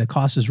here and the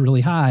cost is really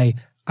high.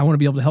 I want to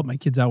be able to help my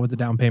kids out with the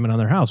down payment on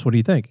their house. What do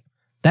you think?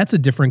 That's a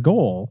different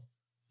goal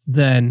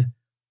than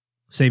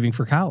saving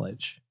for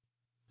college.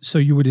 So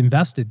you would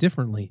invest it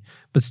differently,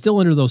 but still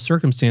under those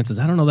circumstances,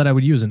 I don't know that I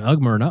would use an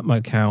UGMA or an UPMA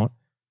account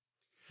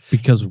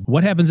because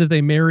what happens if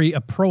they marry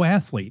a pro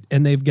athlete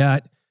and they've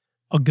got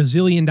a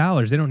gazillion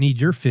dollars? They don't need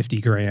your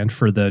 $50,000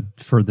 for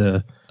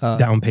the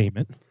down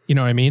payment. You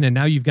know what I mean? And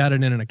now you've got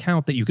it in an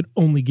account that you could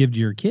only give to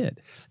your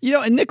kid.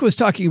 And Nick was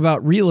talking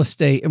about real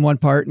estate in one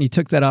part and he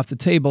took that off the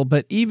table,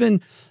 but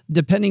even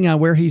depending on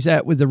where he's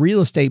at with the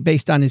real estate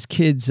based on his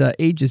kids'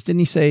 ages, didn't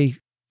he say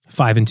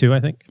 5 and 2,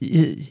 I think?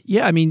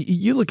 Yeah. I mean,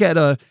 you look at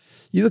a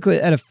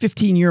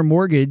 15-year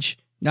mortgage.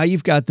 Now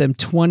you've got them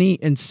 20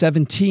 and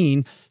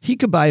 17. He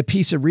could buy a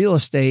piece of real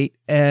estate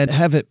and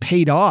have it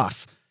paid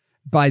off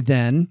by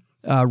then.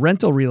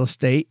 Rental real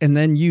estate, and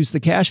then use the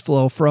cash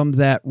flow from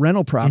that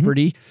rental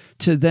property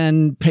to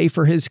then pay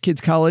for his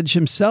kid's college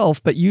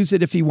himself, but use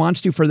it if he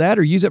wants to for that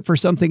or use it for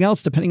something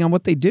else, depending on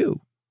what they do.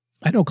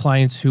 I know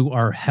clients who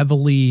are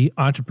heavily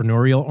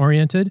entrepreneurial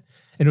oriented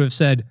and who have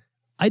said,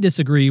 I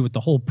disagree with the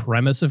whole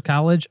premise of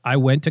college. I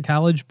went to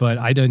college, but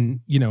I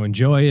didn't,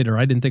 enjoy it, or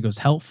I didn't think it was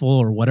helpful,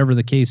 or whatever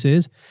the case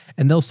is.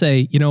 And they'll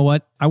say, you know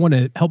what? I want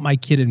to help my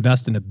kid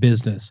invest in a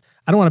business.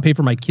 I don't want to pay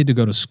for my kid to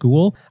go to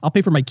school. I'll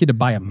pay for my kid to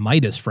buy a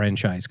Midas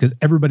franchise because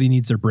everybody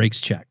needs their brakes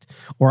checked.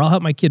 Or I'll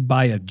help my kid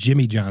buy a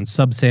Jimmy John's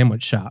sub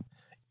sandwich shop.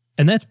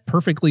 And that's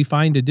perfectly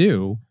fine to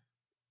do.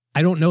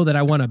 I don't know that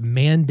I want to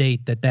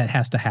mandate that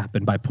has to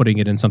happen by putting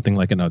it in something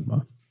like an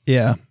UGMA.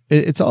 Yeah.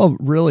 It's all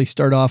really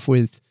start off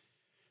with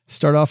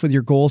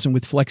your goals and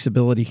with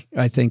flexibility,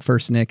 I think,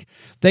 first, Nick.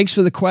 Thanks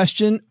for the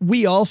question.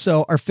 We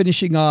also are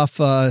finishing off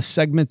a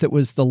segment that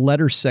was the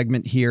letter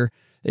segment here.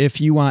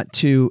 If you want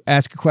to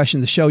ask a question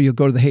of the show, you'll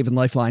go to the Haven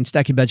Lifeline,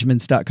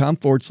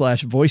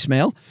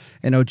 stackingbenjamins.com/voicemail.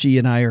 And OG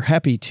and I are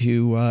happy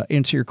to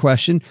answer your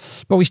question.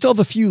 But we still have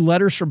a few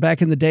letters from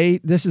back in the day.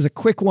 This is a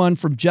quick one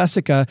from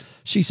Jessica.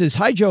 She says,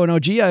 "Hi, Joe and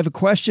OG. I have a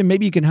question.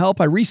 Maybe you can help.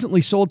 I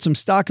recently sold some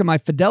stock in my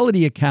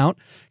Fidelity account.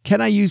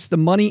 Can I use the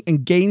money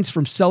and gains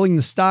from selling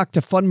the stock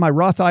to fund my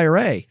Roth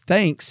IRA?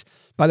 Thanks."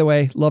 By the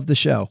way, love the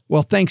show.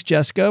 Well, thanks,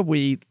 Jessica.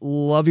 We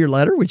love your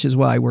letter, which is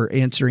why we're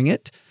answering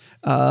it.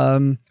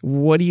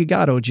 What do you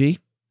got, OG?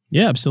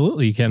 Yeah,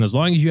 absolutely. You can, as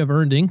long as you have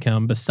earned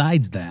income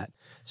besides that.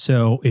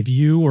 So if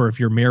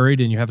you're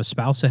married and you have a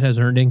spouse that has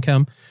earned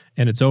income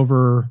and it's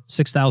over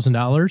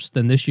 $6,000,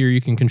 then this year you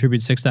can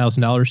contribute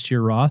 $6,000 to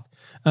your Roth.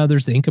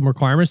 There's the income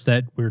requirements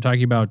that we were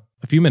talking about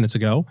a few minutes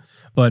ago.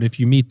 But if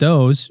you meet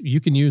those,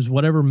 you can use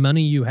whatever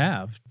money you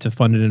have to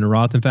fund it in a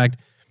Roth. In fact,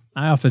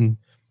 I often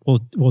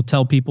will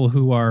tell people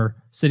who are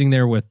sitting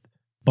there with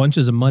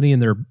bunches of money in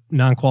their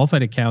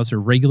non-qualified accounts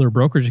or regular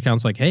brokerage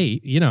accounts, like, hey,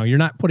 you're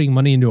not putting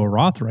money into a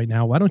Roth right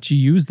now. Why don't you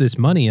use this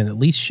money and at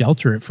least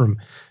shelter it from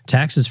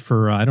taxes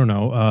for,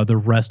 the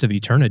rest of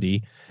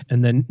eternity,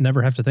 and then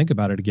never have to think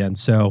about it again.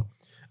 So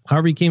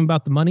however you came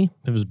about the money,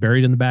 if it was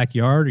buried in the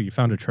backyard or you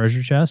found a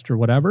treasure chest or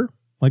whatever,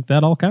 like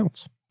that all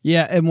counts.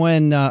 Yeah. And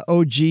when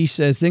OG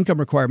says the income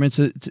requirements,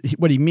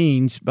 what he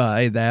means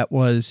by that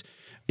was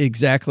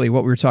exactly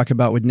what we were talking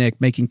about with Nick,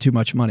 making too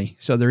much money.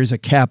 So there is a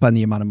cap on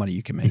the amount of money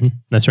you can make. Mm-hmm.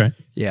 That's right.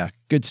 Yeah.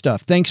 Good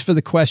stuff. Thanks for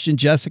the question,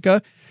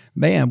 Jessica.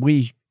 Man,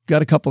 we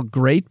got a couple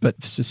great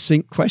but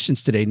succinct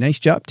questions today. Nice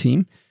job,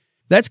 team.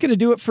 That's going to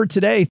do it for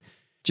today.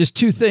 Just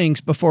two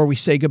things before we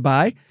say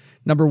goodbye.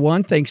 Number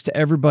one, thanks to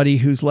everybody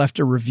who's left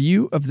a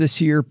review of this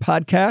here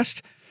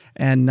podcast.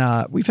 And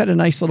we've had a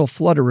nice little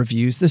flood of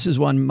reviews. This is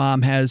one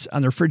Mom has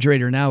on the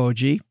refrigerator now,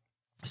 OG. It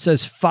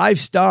says 5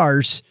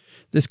 stars.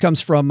 This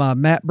comes from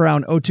Matt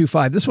Brown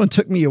 025. This one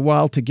took me a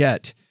while to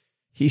get.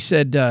 He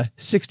said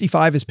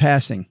 65 is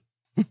passing.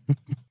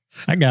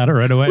 I got it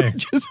right away.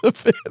 Which is a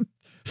fan.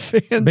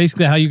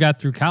 Basically how you got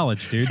through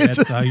college, dude.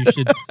 That's how you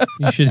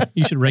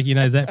should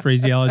recognize that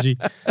phraseology,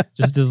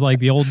 just as like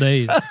the old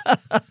days.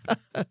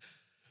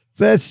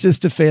 That's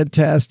just a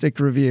fantastic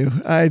review.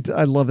 I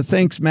love it.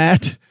 Thanks,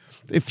 Matt.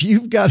 If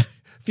you've got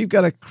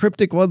a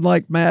cryptic one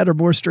like Matt or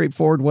more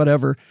straightforward,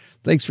 whatever,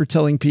 thanks for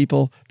telling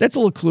people. That's a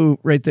little clue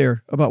right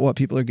there about what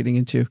people are getting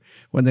into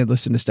when they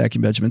listen to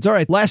Stacking Benjamins. All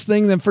right. Last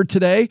thing then for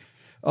today,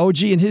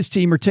 OG and his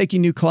team are taking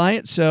new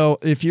clients. So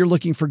if you're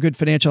looking for good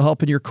financial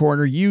help in your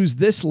corner, use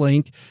this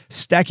link,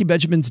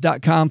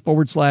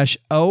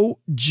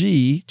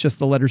 stackingbenjamins.com/OG, just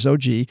the letters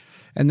OG.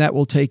 And that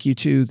will take you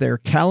to their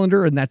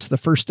calendar. And that's the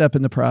first step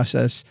in the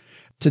process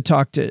to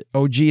talk to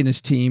OG and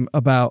his team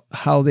about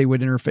how they would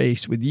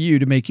interface with you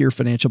to make your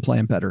financial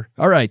plan better.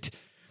 All right.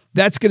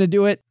 That's going to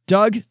do it.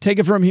 Doug, take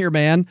it from here,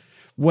 man.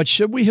 What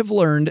should we have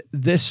learned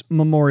this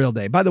Memorial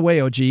Day? By the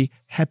way, OG,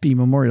 happy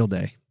Memorial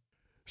Day.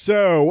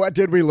 So what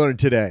did we learn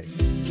today?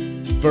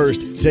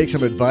 First, take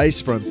some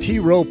advice from T.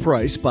 Rowe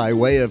Price by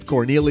way of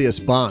Cornelius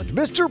Bond.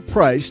 Mr.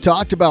 Price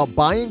talked about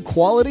buying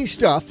quality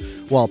stuff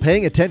while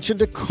paying attention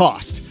to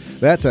cost.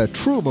 That's a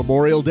true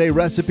Memorial Day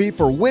recipe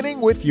for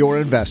winning with your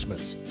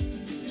investments.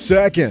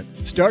 Second,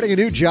 starting a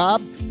new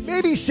job,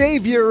 maybe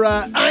save your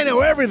I know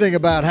everything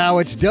about how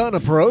it's done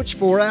approach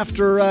for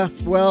after,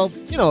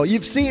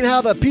 you've seen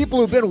how the people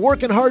who've been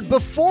working hard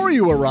before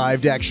you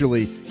arrived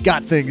actually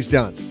got things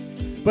done.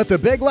 But the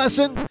big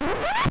lesson,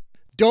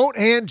 don't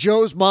hand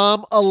Joe's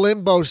mom a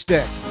limbo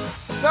stick.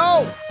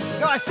 No,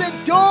 I said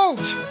don't.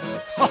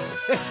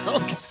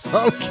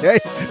 Okay.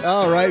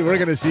 All right, we're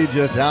going to see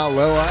just how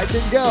low I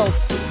can go.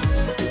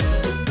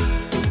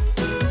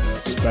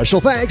 Special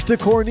thanks to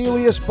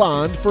Cornelius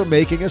Bond for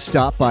making a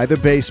stop by the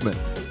basement.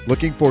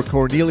 Looking for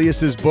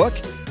Cornelius's book?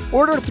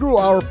 Order through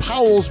our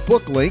Powell's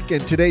book link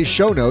in today's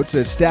show notes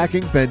at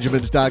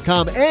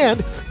stackingbenjamins.com,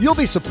 and you'll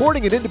be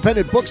supporting an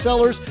independent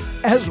booksellers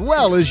as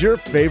well as your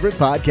favorite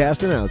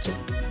podcast announcer.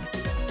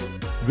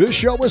 This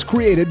show was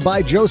created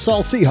by Joe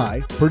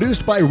Saul-Sehy,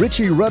 produced by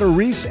Richie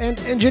Rutter-Reese, and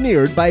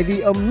engineered by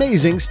the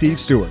amazing Steve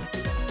Stewart.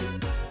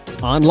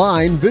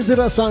 Online, visit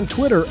us on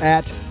Twitter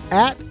at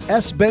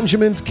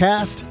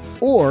 @SBenjaminsCast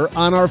or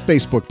on our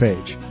Facebook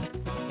page.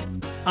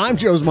 I'm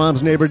Joe's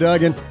mom's neighbor,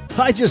 Doug, and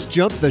I just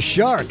jumped the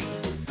shark.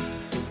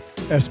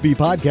 SB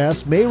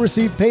Podcasts may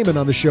receive payment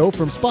on the show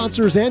from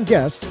sponsors and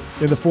guests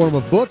in the form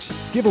of books,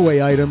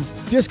 giveaway items,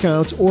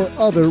 discounts, or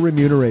other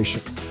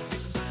remuneration.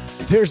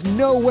 There's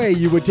no way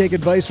you would take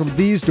advice from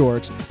these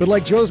dorks, but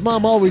like Joe's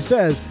mom always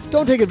says,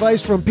 don't take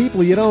advice from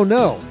people you don't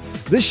know.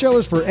 This show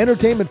is for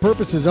entertainment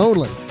purposes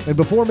only, and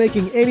before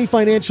making any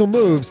financial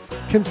moves,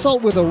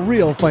 consult with a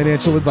real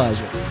financial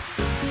advisor.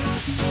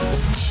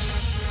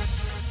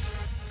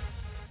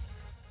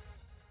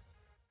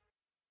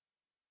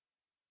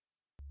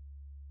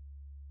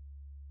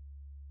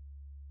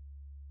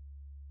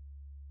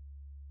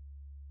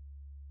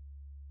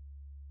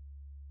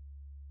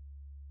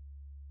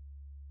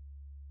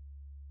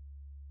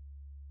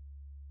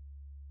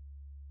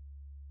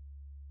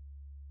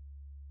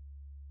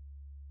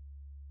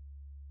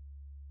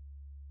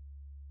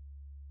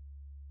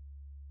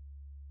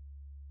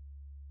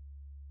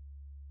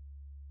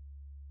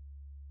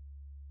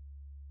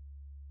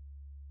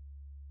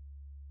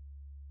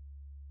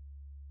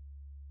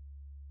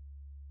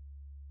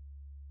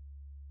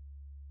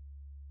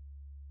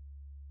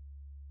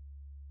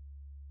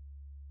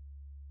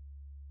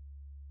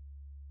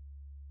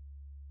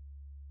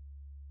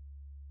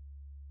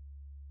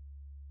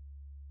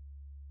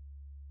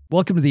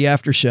 Welcome to the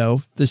after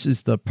show. This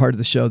is the part of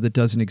the show that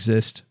doesn't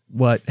exist.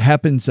 What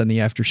happens on the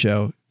after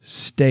show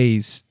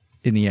stays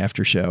in the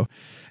after show.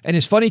 And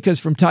it's funny because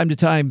from time to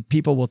time,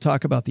 people will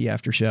talk about the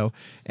after show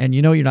and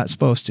you know you're not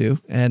supposed to.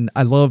 And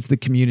I love the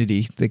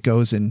community that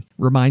goes and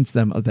reminds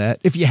them of that.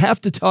 If you have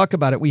to talk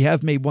about it, we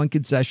have made one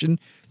concession.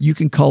 You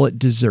can call it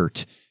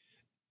dessert.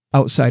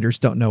 Outsiders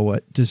don't know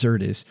what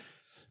dessert is.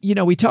 You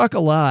know, we talk a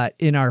lot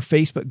in our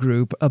Facebook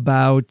group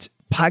about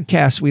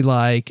podcasts we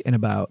like and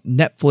about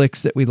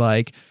Netflix that we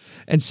like.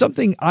 And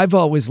something I've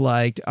always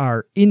liked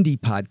are indie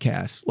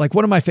podcasts. Like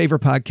one of my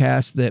favorite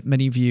podcasts that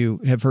many of you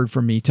have heard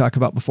from me talk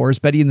about before is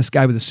Betty in the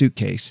Sky with a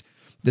Suitcase.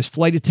 This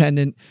flight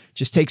attendant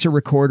just takes a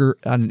recorder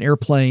on an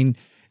airplane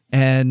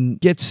and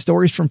gets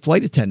stories from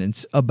flight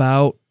attendants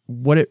about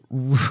what it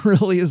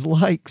really is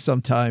like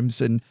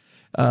sometimes. And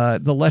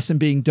the lesson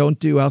being don't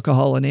do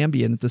alcohol and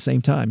Ambien at the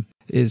same time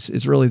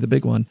is really the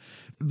big one.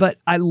 But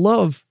I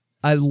love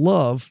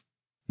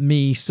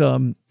me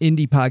some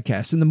indie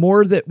podcasts. And the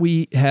more that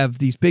we have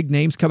these big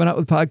names coming out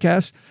with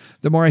podcasts,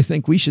 the more I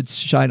think we should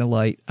shine a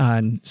light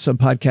on some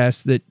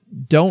podcasts that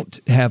don't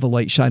have a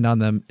light shine on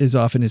them as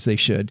often as they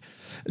should.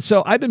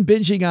 So I've been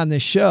binging on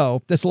this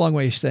show. That's a long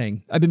way of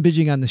saying I've been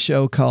binging on the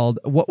show called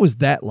What Was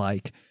That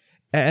Like?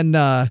 And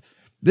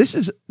this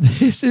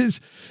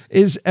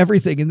is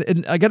everything.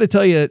 And I got to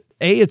tell you,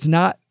 it's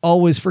not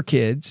always for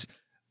kids.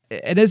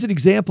 And as an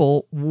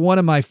example, one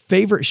of my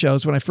favorite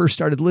shows when I first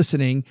started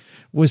listening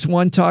was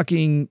one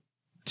talking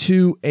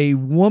to a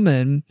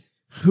woman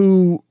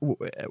who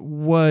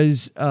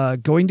was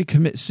going to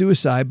commit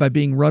suicide by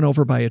being run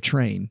over by a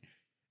train.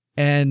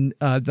 And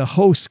the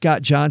host,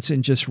 Scott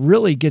Johnson, just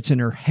really gets in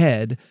her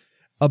head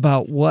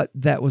about what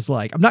that was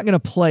like. I'm not going to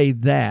play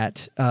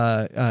that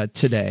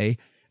today,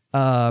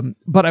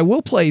 but I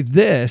will play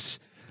this.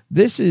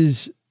 This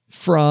is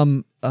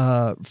from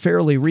a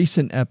fairly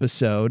recent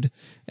episode.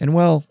 And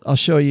well, I'll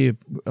show you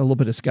a little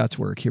bit of Scott's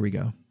work. Here we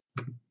go.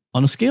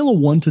 On a scale of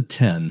 1 to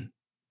 10,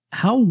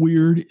 how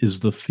weird is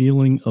the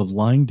feeling of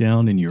lying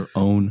down in your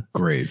own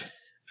grave?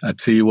 I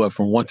tell you what,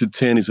 from 1 to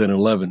 10 is an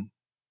 11.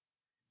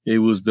 It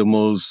was the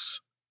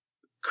most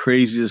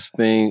craziest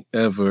thing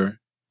ever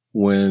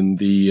when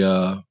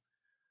the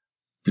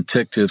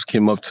detectives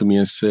came up to me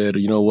and said,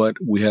 you know what,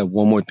 we have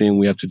one more thing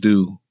we have to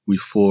do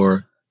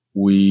before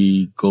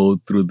we go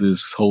through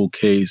this whole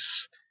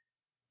case.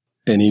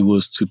 And it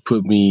was to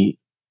put me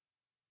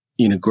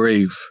in a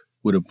grave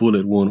with a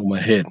bullet wound on my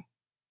head.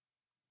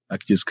 I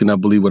just could not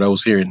believe what I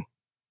was hearing.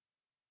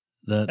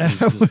 That's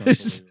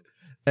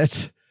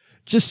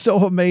just so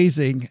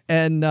amazing.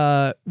 And,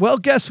 well,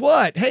 guess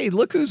what? Hey,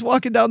 look who's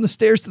walking down the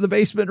stairs to the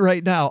basement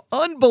right now.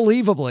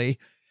 Unbelievably,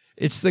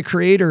 it's the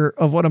creator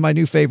of one of my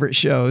new favorite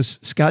shows,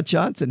 Scott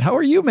Johnson. How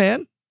are you,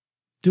 man?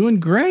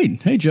 Doing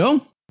great. Hey, Joe.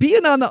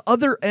 Being on the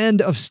other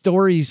end of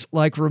stories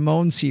like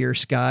Ramon's here,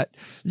 Scott,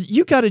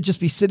 you got to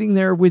just be sitting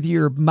there with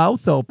your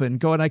mouth open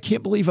going, I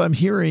can't believe I'm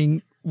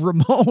hearing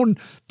Ramon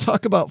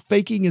talk about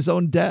faking his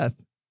own death.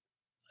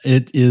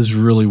 It is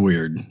really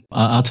weird.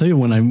 I'll tell you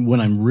when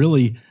I'm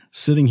really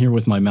sitting here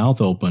with my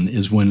mouth open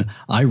is when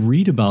I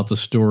read about the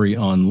story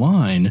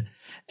online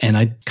and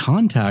I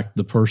contact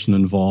the person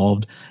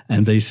involved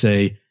and they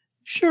say,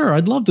 sure,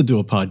 I'd love to do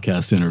a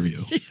podcast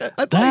interview. Yeah,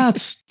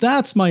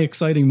 that's my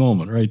exciting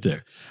moment right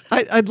there.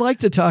 I'd like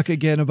to talk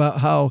again about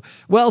how,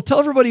 well, tell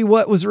everybody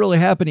what was really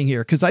happening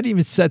here, because I didn't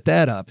even set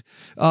that up.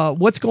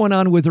 What's going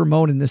on with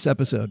Ramon in this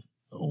episode?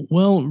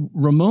 Well,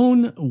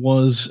 Ramon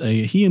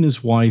he and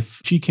his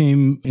wife, she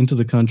came into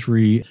the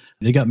country.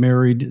 They got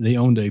married. They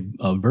owned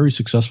a very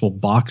successful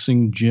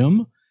boxing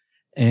gym.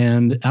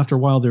 And after a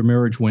while, their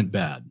marriage went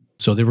bad.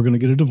 So they were going to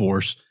get a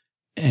divorce.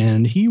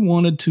 And he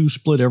wanted to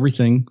split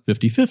everything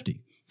 50-50,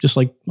 just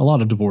like a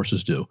lot of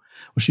divorces do.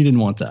 Well, she didn't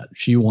want that.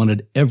 She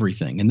wanted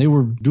everything. And they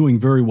were doing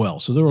very well.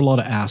 So there were a lot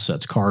of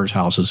assets, cars,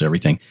 houses,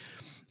 everything.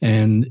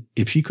 And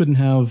if she couldn't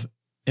have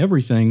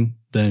everything,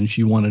 then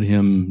she wanted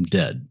him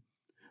dead.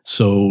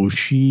 So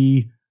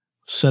she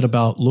set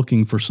about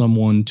looking for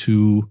someone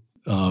to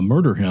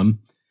murder him.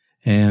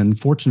 And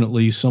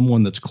fortunately,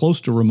 someone that's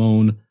close to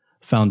Ramon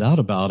found out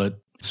about it.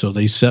 So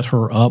they set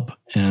her up.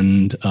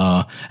 And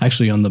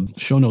actually, on the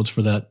show notes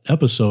for that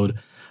episode,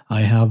 I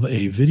have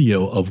a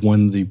video of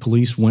when the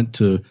police went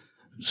to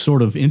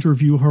sort of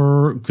interview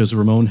her because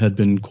Ramon had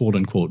been, quote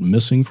unquote,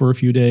 missing for a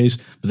few days.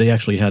 But they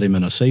actually had him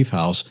in a safe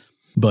house.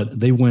 But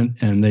they went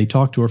and they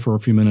talked to her for a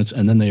few minutes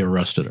and then they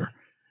arrested her.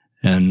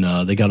 And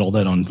they got all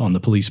that on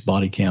the police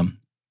body cam.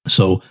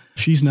 So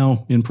she's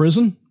now in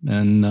prison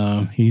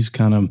and he's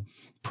kind of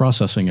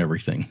processing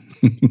everything.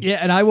 Yeah,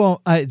 and I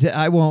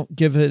won't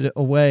give it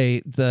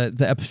away.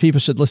 The people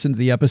should listen to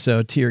the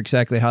episode to hear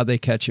exactly how they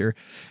catch her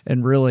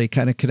and really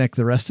kind of connect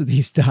the rest of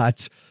these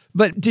dots.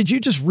 But did you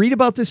just read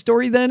about this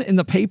story then in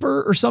the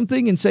paper or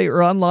something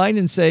or online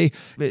and say,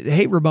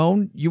 hey,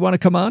 Ramon, you want to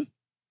come on?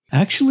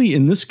 Actually,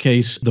 in this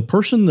case, the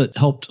person that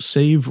helped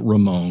save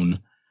Ramon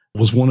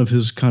was one of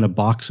his kind of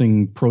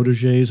boxing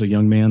proteges, a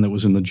young man that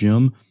was in the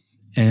gym.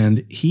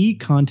 And he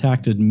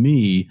contacted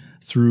me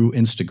through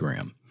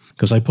Instagram.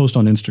 because I post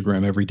on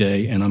Instagram every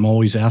day, and I'm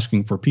always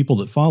asking for people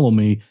that follow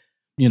me,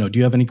 do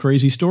you have any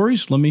crazy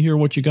stories? Let me hear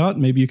what you got.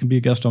 Maybe you can be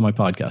a guest on my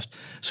podcast.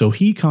 So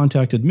he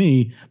contacted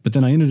me, but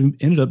then I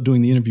ended up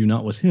doing the interview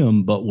not with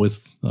him, but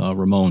with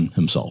Ramon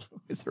himself.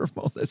 With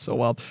Ramon, that's so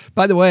wild.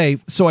 By the way,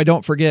 so I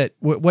don't forget,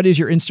 what is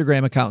your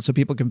Instagram account so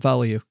people can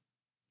follow you?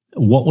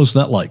 What was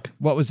that like?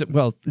 What was it?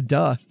 Well,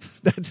 duh.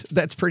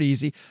 That's pretty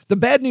easy. The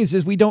bad news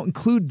is we don't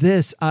include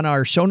this on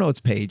our show notes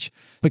page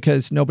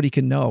because nobody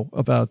can know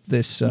about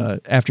this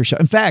after show.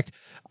 In fact,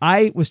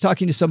 I was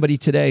talking to somebody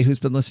today who's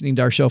been listening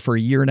to our show for a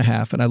year and a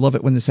half, and I love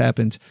it when this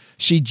happens.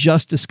 She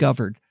just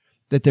discovered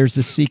that there's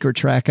this secret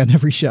track on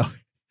every show.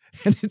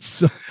 And it's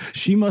so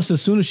she must,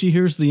 as soon as she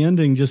hears the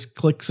ending, just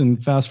clicks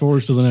and fast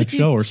forwards to the next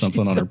show or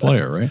something on her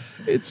player, right?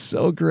 It's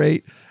so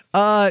great.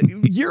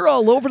 You're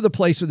all over the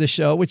place with this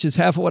show, which is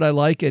half of what I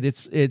like it.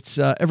 It's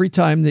every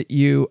time that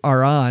you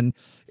are on,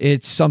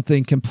 it's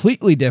something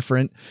completely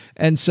different.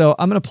 And so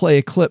I'm going to play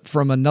a clip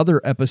from another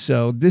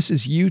episode. This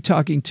is you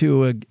talking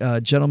to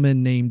a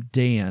gentleman named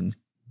Dan.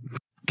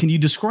 Can you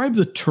describe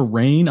the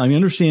terrain? I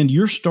understand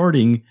you're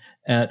starting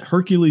at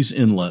Hercules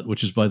Inlet,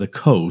 which is by the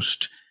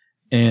coast,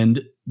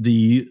 and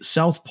the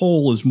South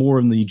Pole is more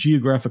in the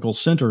geographical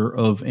center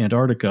of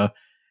Antarctica.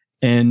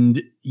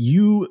 And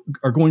you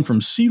are going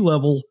from sea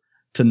level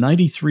to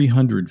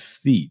 9,300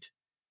 feet.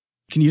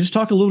 Can you just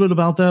talk a little bit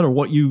about that, or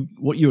what you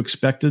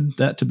expected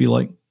that to be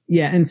like?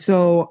 Yeah, and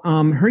so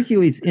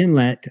Hercules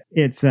Inlet,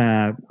 it's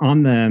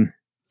on the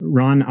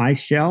Ron ice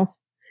shelf,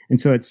 and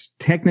so it's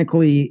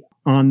technically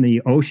on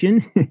the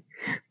ocean,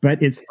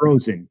 but it's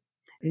frozen.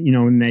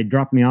 When they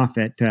dropped me off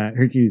at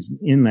Hercules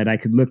Inlet, I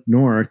could look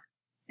north,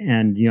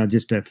 and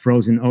just a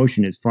frozen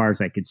ocean as far as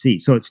I could see.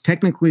 So it's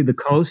technically the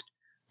coast,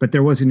 but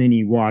there wasn't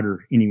any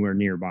water anywhere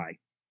nearby.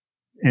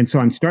 And so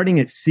I'm starting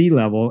at sea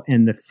level,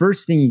 and the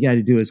first thing you got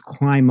to do is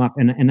climb up.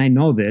 And I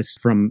know this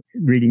from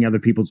reading other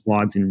people's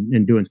blogs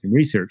and doing some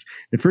research.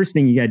 The first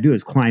thing you got to do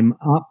is climb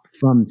up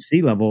from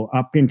sea level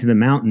up into the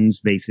mountains,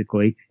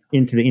 basically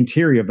into the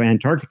interior of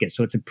Antarctica.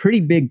 So it's a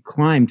pretty big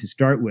climb to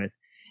start with.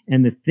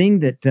 And the thing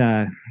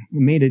that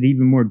made it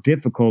even more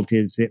difficult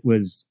is it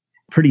was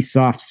pretty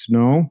soft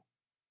snow.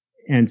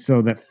 And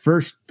so the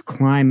first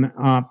climb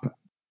up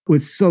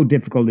was so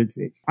difficult.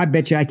 I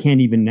bet you I can't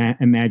even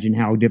imagine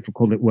how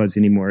difficult it was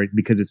anymore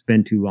because it's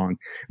been too long.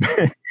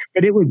 But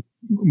it was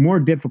more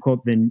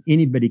difficult than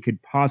anybody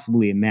could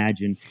possibly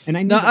imagine. And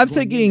I'm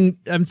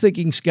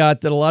thinking,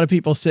 Scott, that a lot of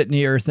people sitting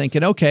here are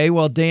thinking, okay,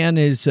 well, Dan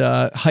is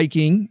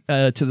hiking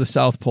to the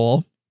South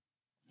Pole,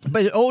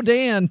 but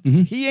Dan,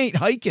 he ain't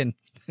hiking.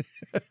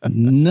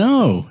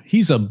 No,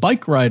 he's a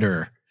bike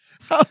rider.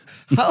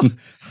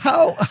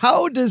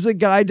 How does a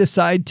guy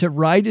decide to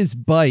ride his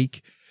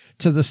bike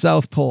to the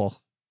South Pole?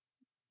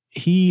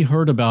 He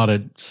heard about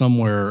it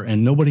somewhere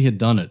and nobody had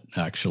done it,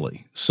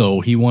 actually.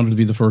 So he wanted to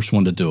be the first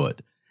one to do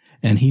it.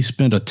 And he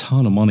spent a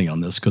ton of money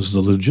on this because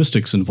the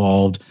logistics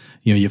involved,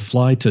 you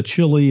fly to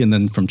Chile, and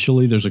then from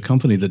Chile, there's a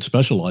company that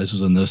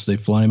specializes in this. They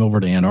fly him over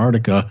to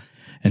Antarctica,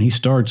 and he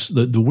starts.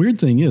 The weird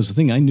thing is, the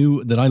thing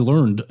I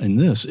learned in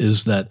this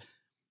is that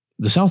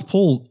the South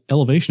Pole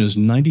elevation is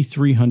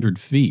 9,300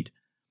 feet.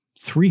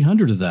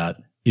 300 of that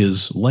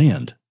is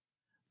land.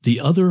 The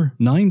other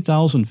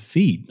 9,000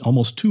 feet,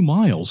 almost 2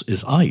 miles,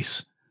 is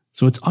ice.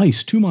 So it's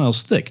ice 2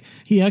 miles thick.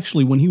 He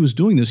actually, when he was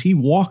doing this, he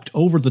walked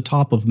over the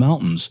top of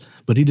mountains,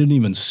 but he didn't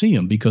even see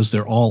them because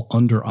they're all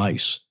under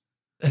ice.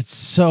 That's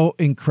so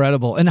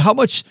incredible. And how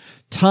much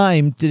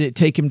time did it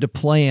take him to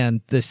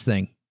plan this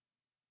thing?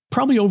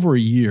 Probably over a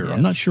year. Yeah.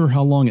 I'm not sure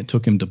how long it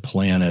took him to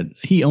plan it.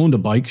 He owned a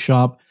bike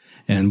shop,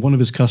 and one of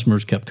his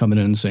customers kept coming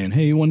in and saying,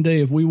 "Hey, one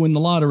day if we win the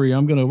lottery,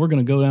 we're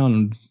gonna go down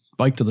and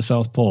bike to the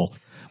South Pole."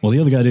 Well, the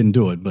other guy didn't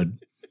do it, but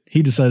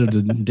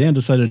Dan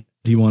decided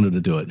he wanted to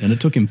do it. And it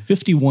took him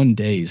 51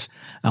 days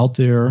out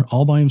there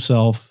all by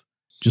himself,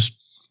 just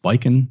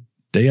biking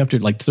day after,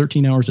 like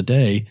 13 hours a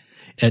day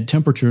at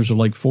temperatures of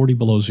like 40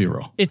 below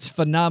zero. It's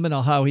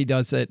phenomenal how he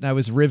does it. And I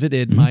was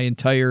riveted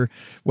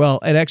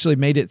it actually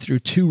made it through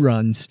 2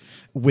 runs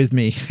with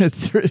me.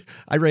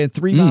 I ran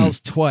 3 miles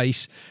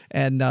twice,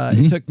 and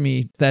it took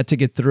me that to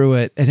get through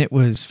it. And it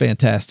was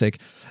fantastic.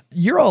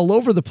 You're all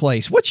over the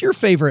place. What's your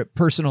favorite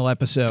personal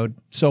episode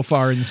so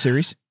far in the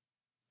series?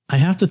 I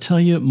have to tell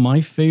you, my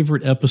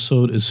favorite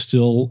episode is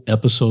still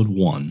episode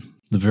 1,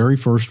 the very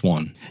first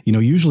one.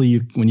 Usually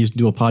when you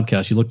do a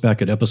podcast, you look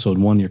back at episode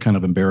 1, you're kind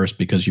of embarrassed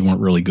because you weren't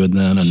really good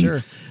then.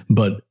 Sure.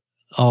 But,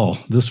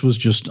 this was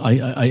just,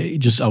 I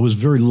was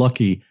very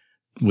lucky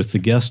with the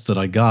guest that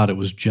I got. It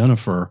was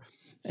Jennifer,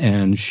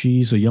 and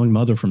she's a young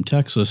mother from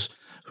Texas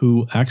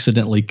who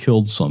accidentally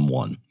killed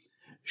someone.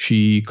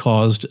 She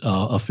caused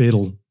a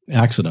fatal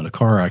accident, a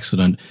car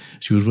accident.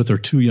 She was with her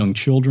 2 young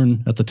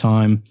children at the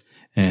time,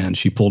 and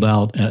she pulled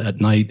out at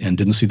night and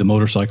didn't see the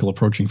motorcycle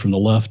approaching from the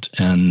left,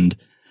 and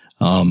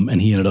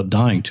he ended up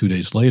dying 2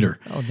 days later.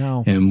 Oh,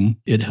 no. And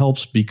it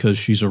helps because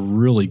she's a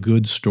really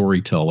good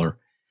storyteller,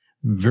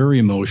 very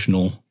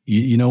emotional.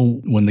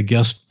 When the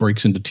guest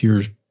breaks into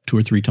tears 2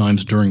 or 3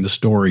 times during the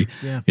story,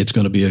 it's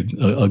going to be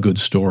a good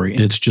story.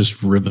 It's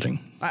just riveting.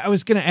 I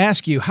was going to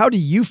ask you, how do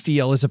you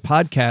feel as a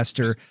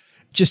podcaster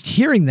just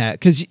hearing that?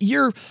 Because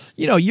you're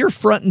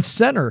front and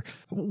center.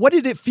 What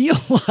did it feel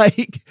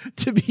like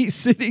to be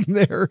sitting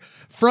there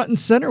front and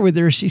center with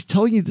her? She's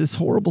telling you this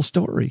horrible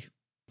story.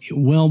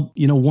 Well,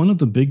 one of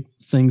the big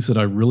things that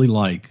I really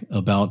like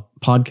about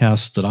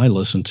podcasts that I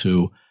listen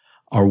to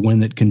are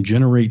when it can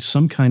generate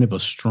some kind of a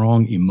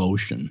strong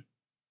emotion.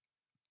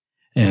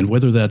 And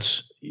whether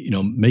that's,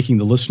 making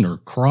the listener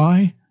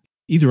cry,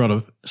 either out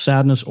of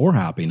sadness or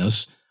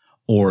happiness,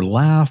 or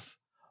laugh,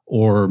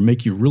 or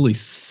make you really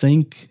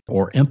think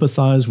or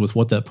empathize with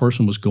what that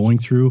person was going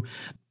through,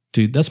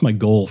 that's my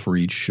goal for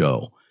each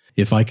show.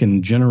 If I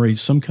can generate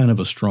some kind of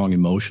a strong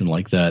emotion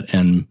like that,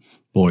 and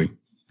boy,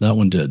 that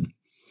one did.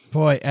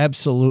 Boy,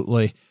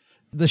 absolutely.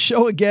 The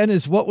show again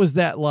is What Was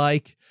That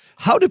Like?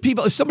 How do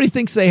people, if somebody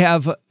thinks they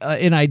have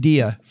an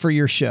idea for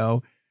your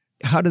show,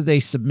 how do they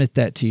submit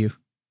that to you?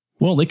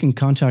 Well, they can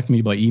contact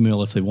me by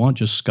email if they want,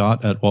 just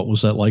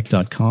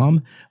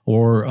scott@whatwasthatlike.com,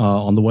 or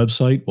on the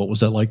website,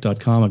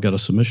 whatwasthatlike.com. I've got a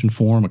submission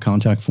form, a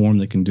contact form.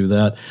 They can do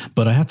that.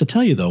 But I have to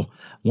tell you, though,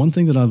 one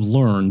thing that I've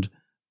learned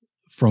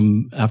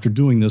from after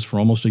doing this for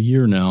almost a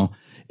year now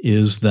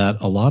is that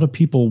a lot of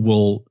people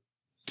will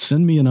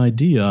send me an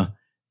idea,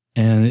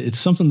 and it's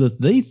something that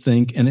they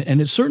think, and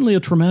it's certainly a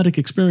traumatic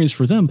experience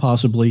for them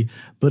possibly,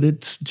 but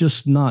it's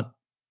just not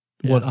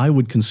what I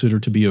would consider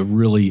to be a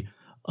really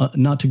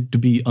not to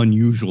be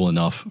unusual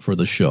enough for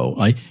the show.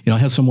 I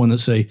had someone that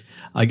say,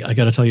 I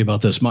got to tell you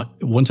about this.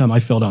 One time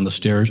I fell down the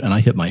stairs and I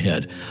hit my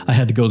head. I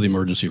had to go to the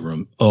emergency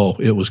room. Oh,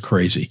 it was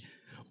crazy.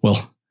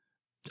 Well,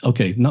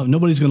 okay.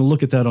 Nobody's going to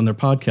look at that on their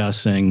podcast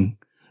saying,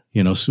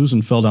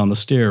 Susan fell down the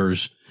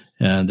stairs,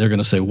 and they're going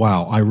to say,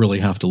 wow, I really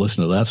have to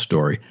listen to that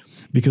story,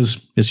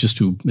 because it's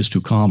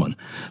too common.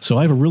 So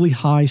I have a really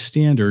high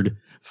standard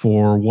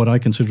for what I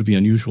consider to be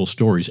unusual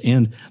stories.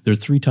 And there are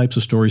 3 types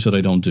of stories that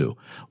I don't do.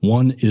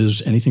 One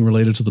is anything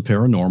related to the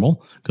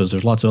paranormal, because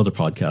there's lots of other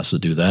podcasts that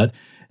do that.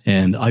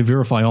 And I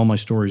verify all my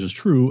stories as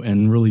true,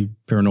 and really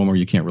paranormal,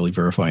 you can't really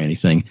verify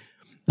anything.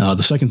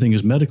 The second thing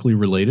is medically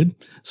related.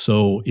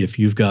 So if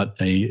you've got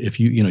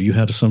you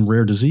had some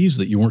rare disease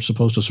that you weren't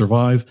supposed to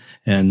survive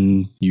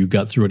and you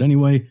got through it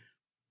anyway,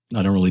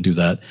 I don't really do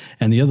that.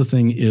 And the other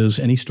thing is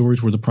any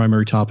stories where the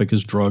primary topic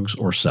is drugs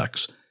or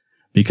sex,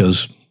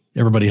 because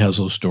everybody has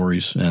those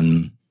stories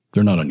and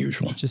they're not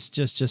unusual.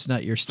 Just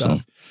not your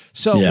stuff.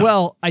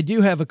 Well, I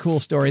do have a cool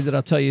story that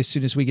I'll tell you as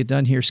soon as we get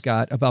done here,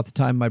 Scott, about the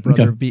time my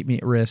brother beat me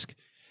at Risk.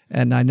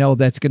 And I know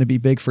that's going to be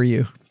big for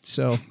you.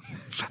 So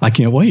I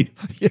can't wait.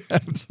 Yeah,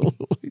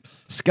 absolutely.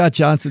 Scott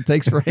Johnson,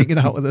 thanks for hanging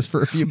out with us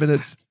for a few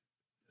minutes.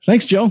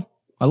 Thanks, Joe.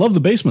 I love the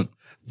basement.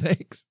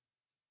 Thanks.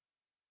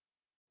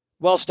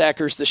 Well,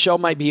 Stackers, the show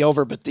might be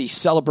over, but the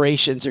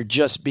celebrations are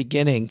just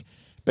beginning,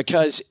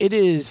 because it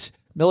is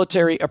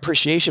Military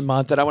Appreciation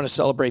Month, and I want to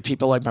celebrate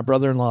people like my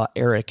brother-in-law,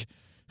 Eric,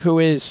 who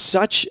is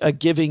such a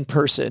giving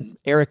person.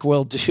 Eric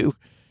will do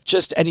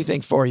just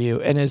anything for you.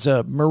 And as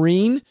a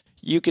Marine,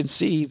 you can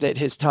see that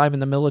his time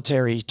in the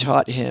military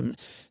taught him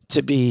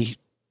to be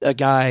a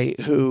guy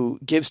who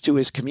gives to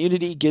his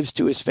community, gives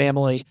to his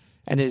family,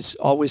 and is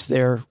always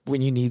there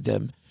when you need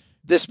them.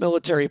 This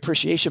Military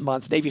Appreciation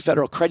Month, Navy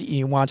Federal Credit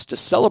Union wants to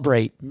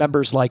celebrate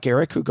members like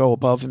Eric who go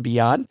above and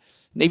beyond.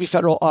 Navy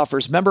Federal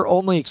offers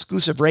member-only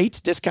exclusive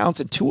rates, discounts,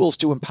 and tools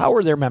to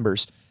empower their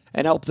members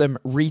and help them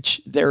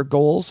reach their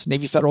goals.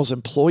 Navy Federal's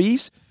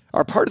employees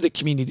are part of the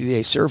community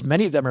they serve.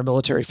 Many of them are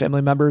military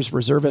family members,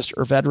 reservists,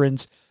 or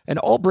veterans, and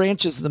all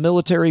branches of the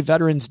military,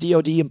 veterans,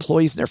 DOD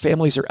employees, and their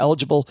families are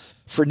eligible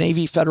for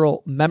Navy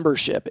Federal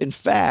membership. In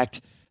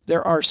fact,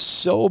 there are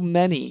so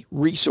many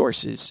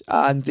resources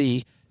on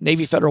the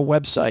Navy Federal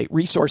website,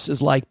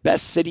 resources like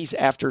Best Cities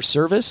After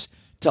Service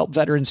to help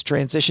veterans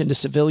transition to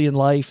civilian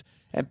life,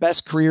 and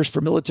Best Careers for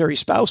Military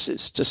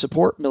Spouses to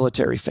support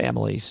military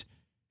families.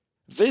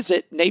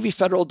 Visit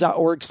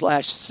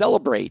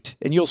NavyFederal.org/celebrate,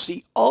 and you'll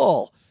see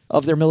all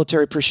of their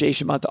Military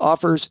Appreciation Month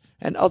offers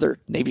and other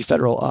Navy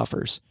Federal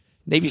offers.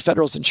 Navy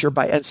Federal is insured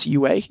by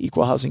NCUA,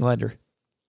 Equal Housing Lender.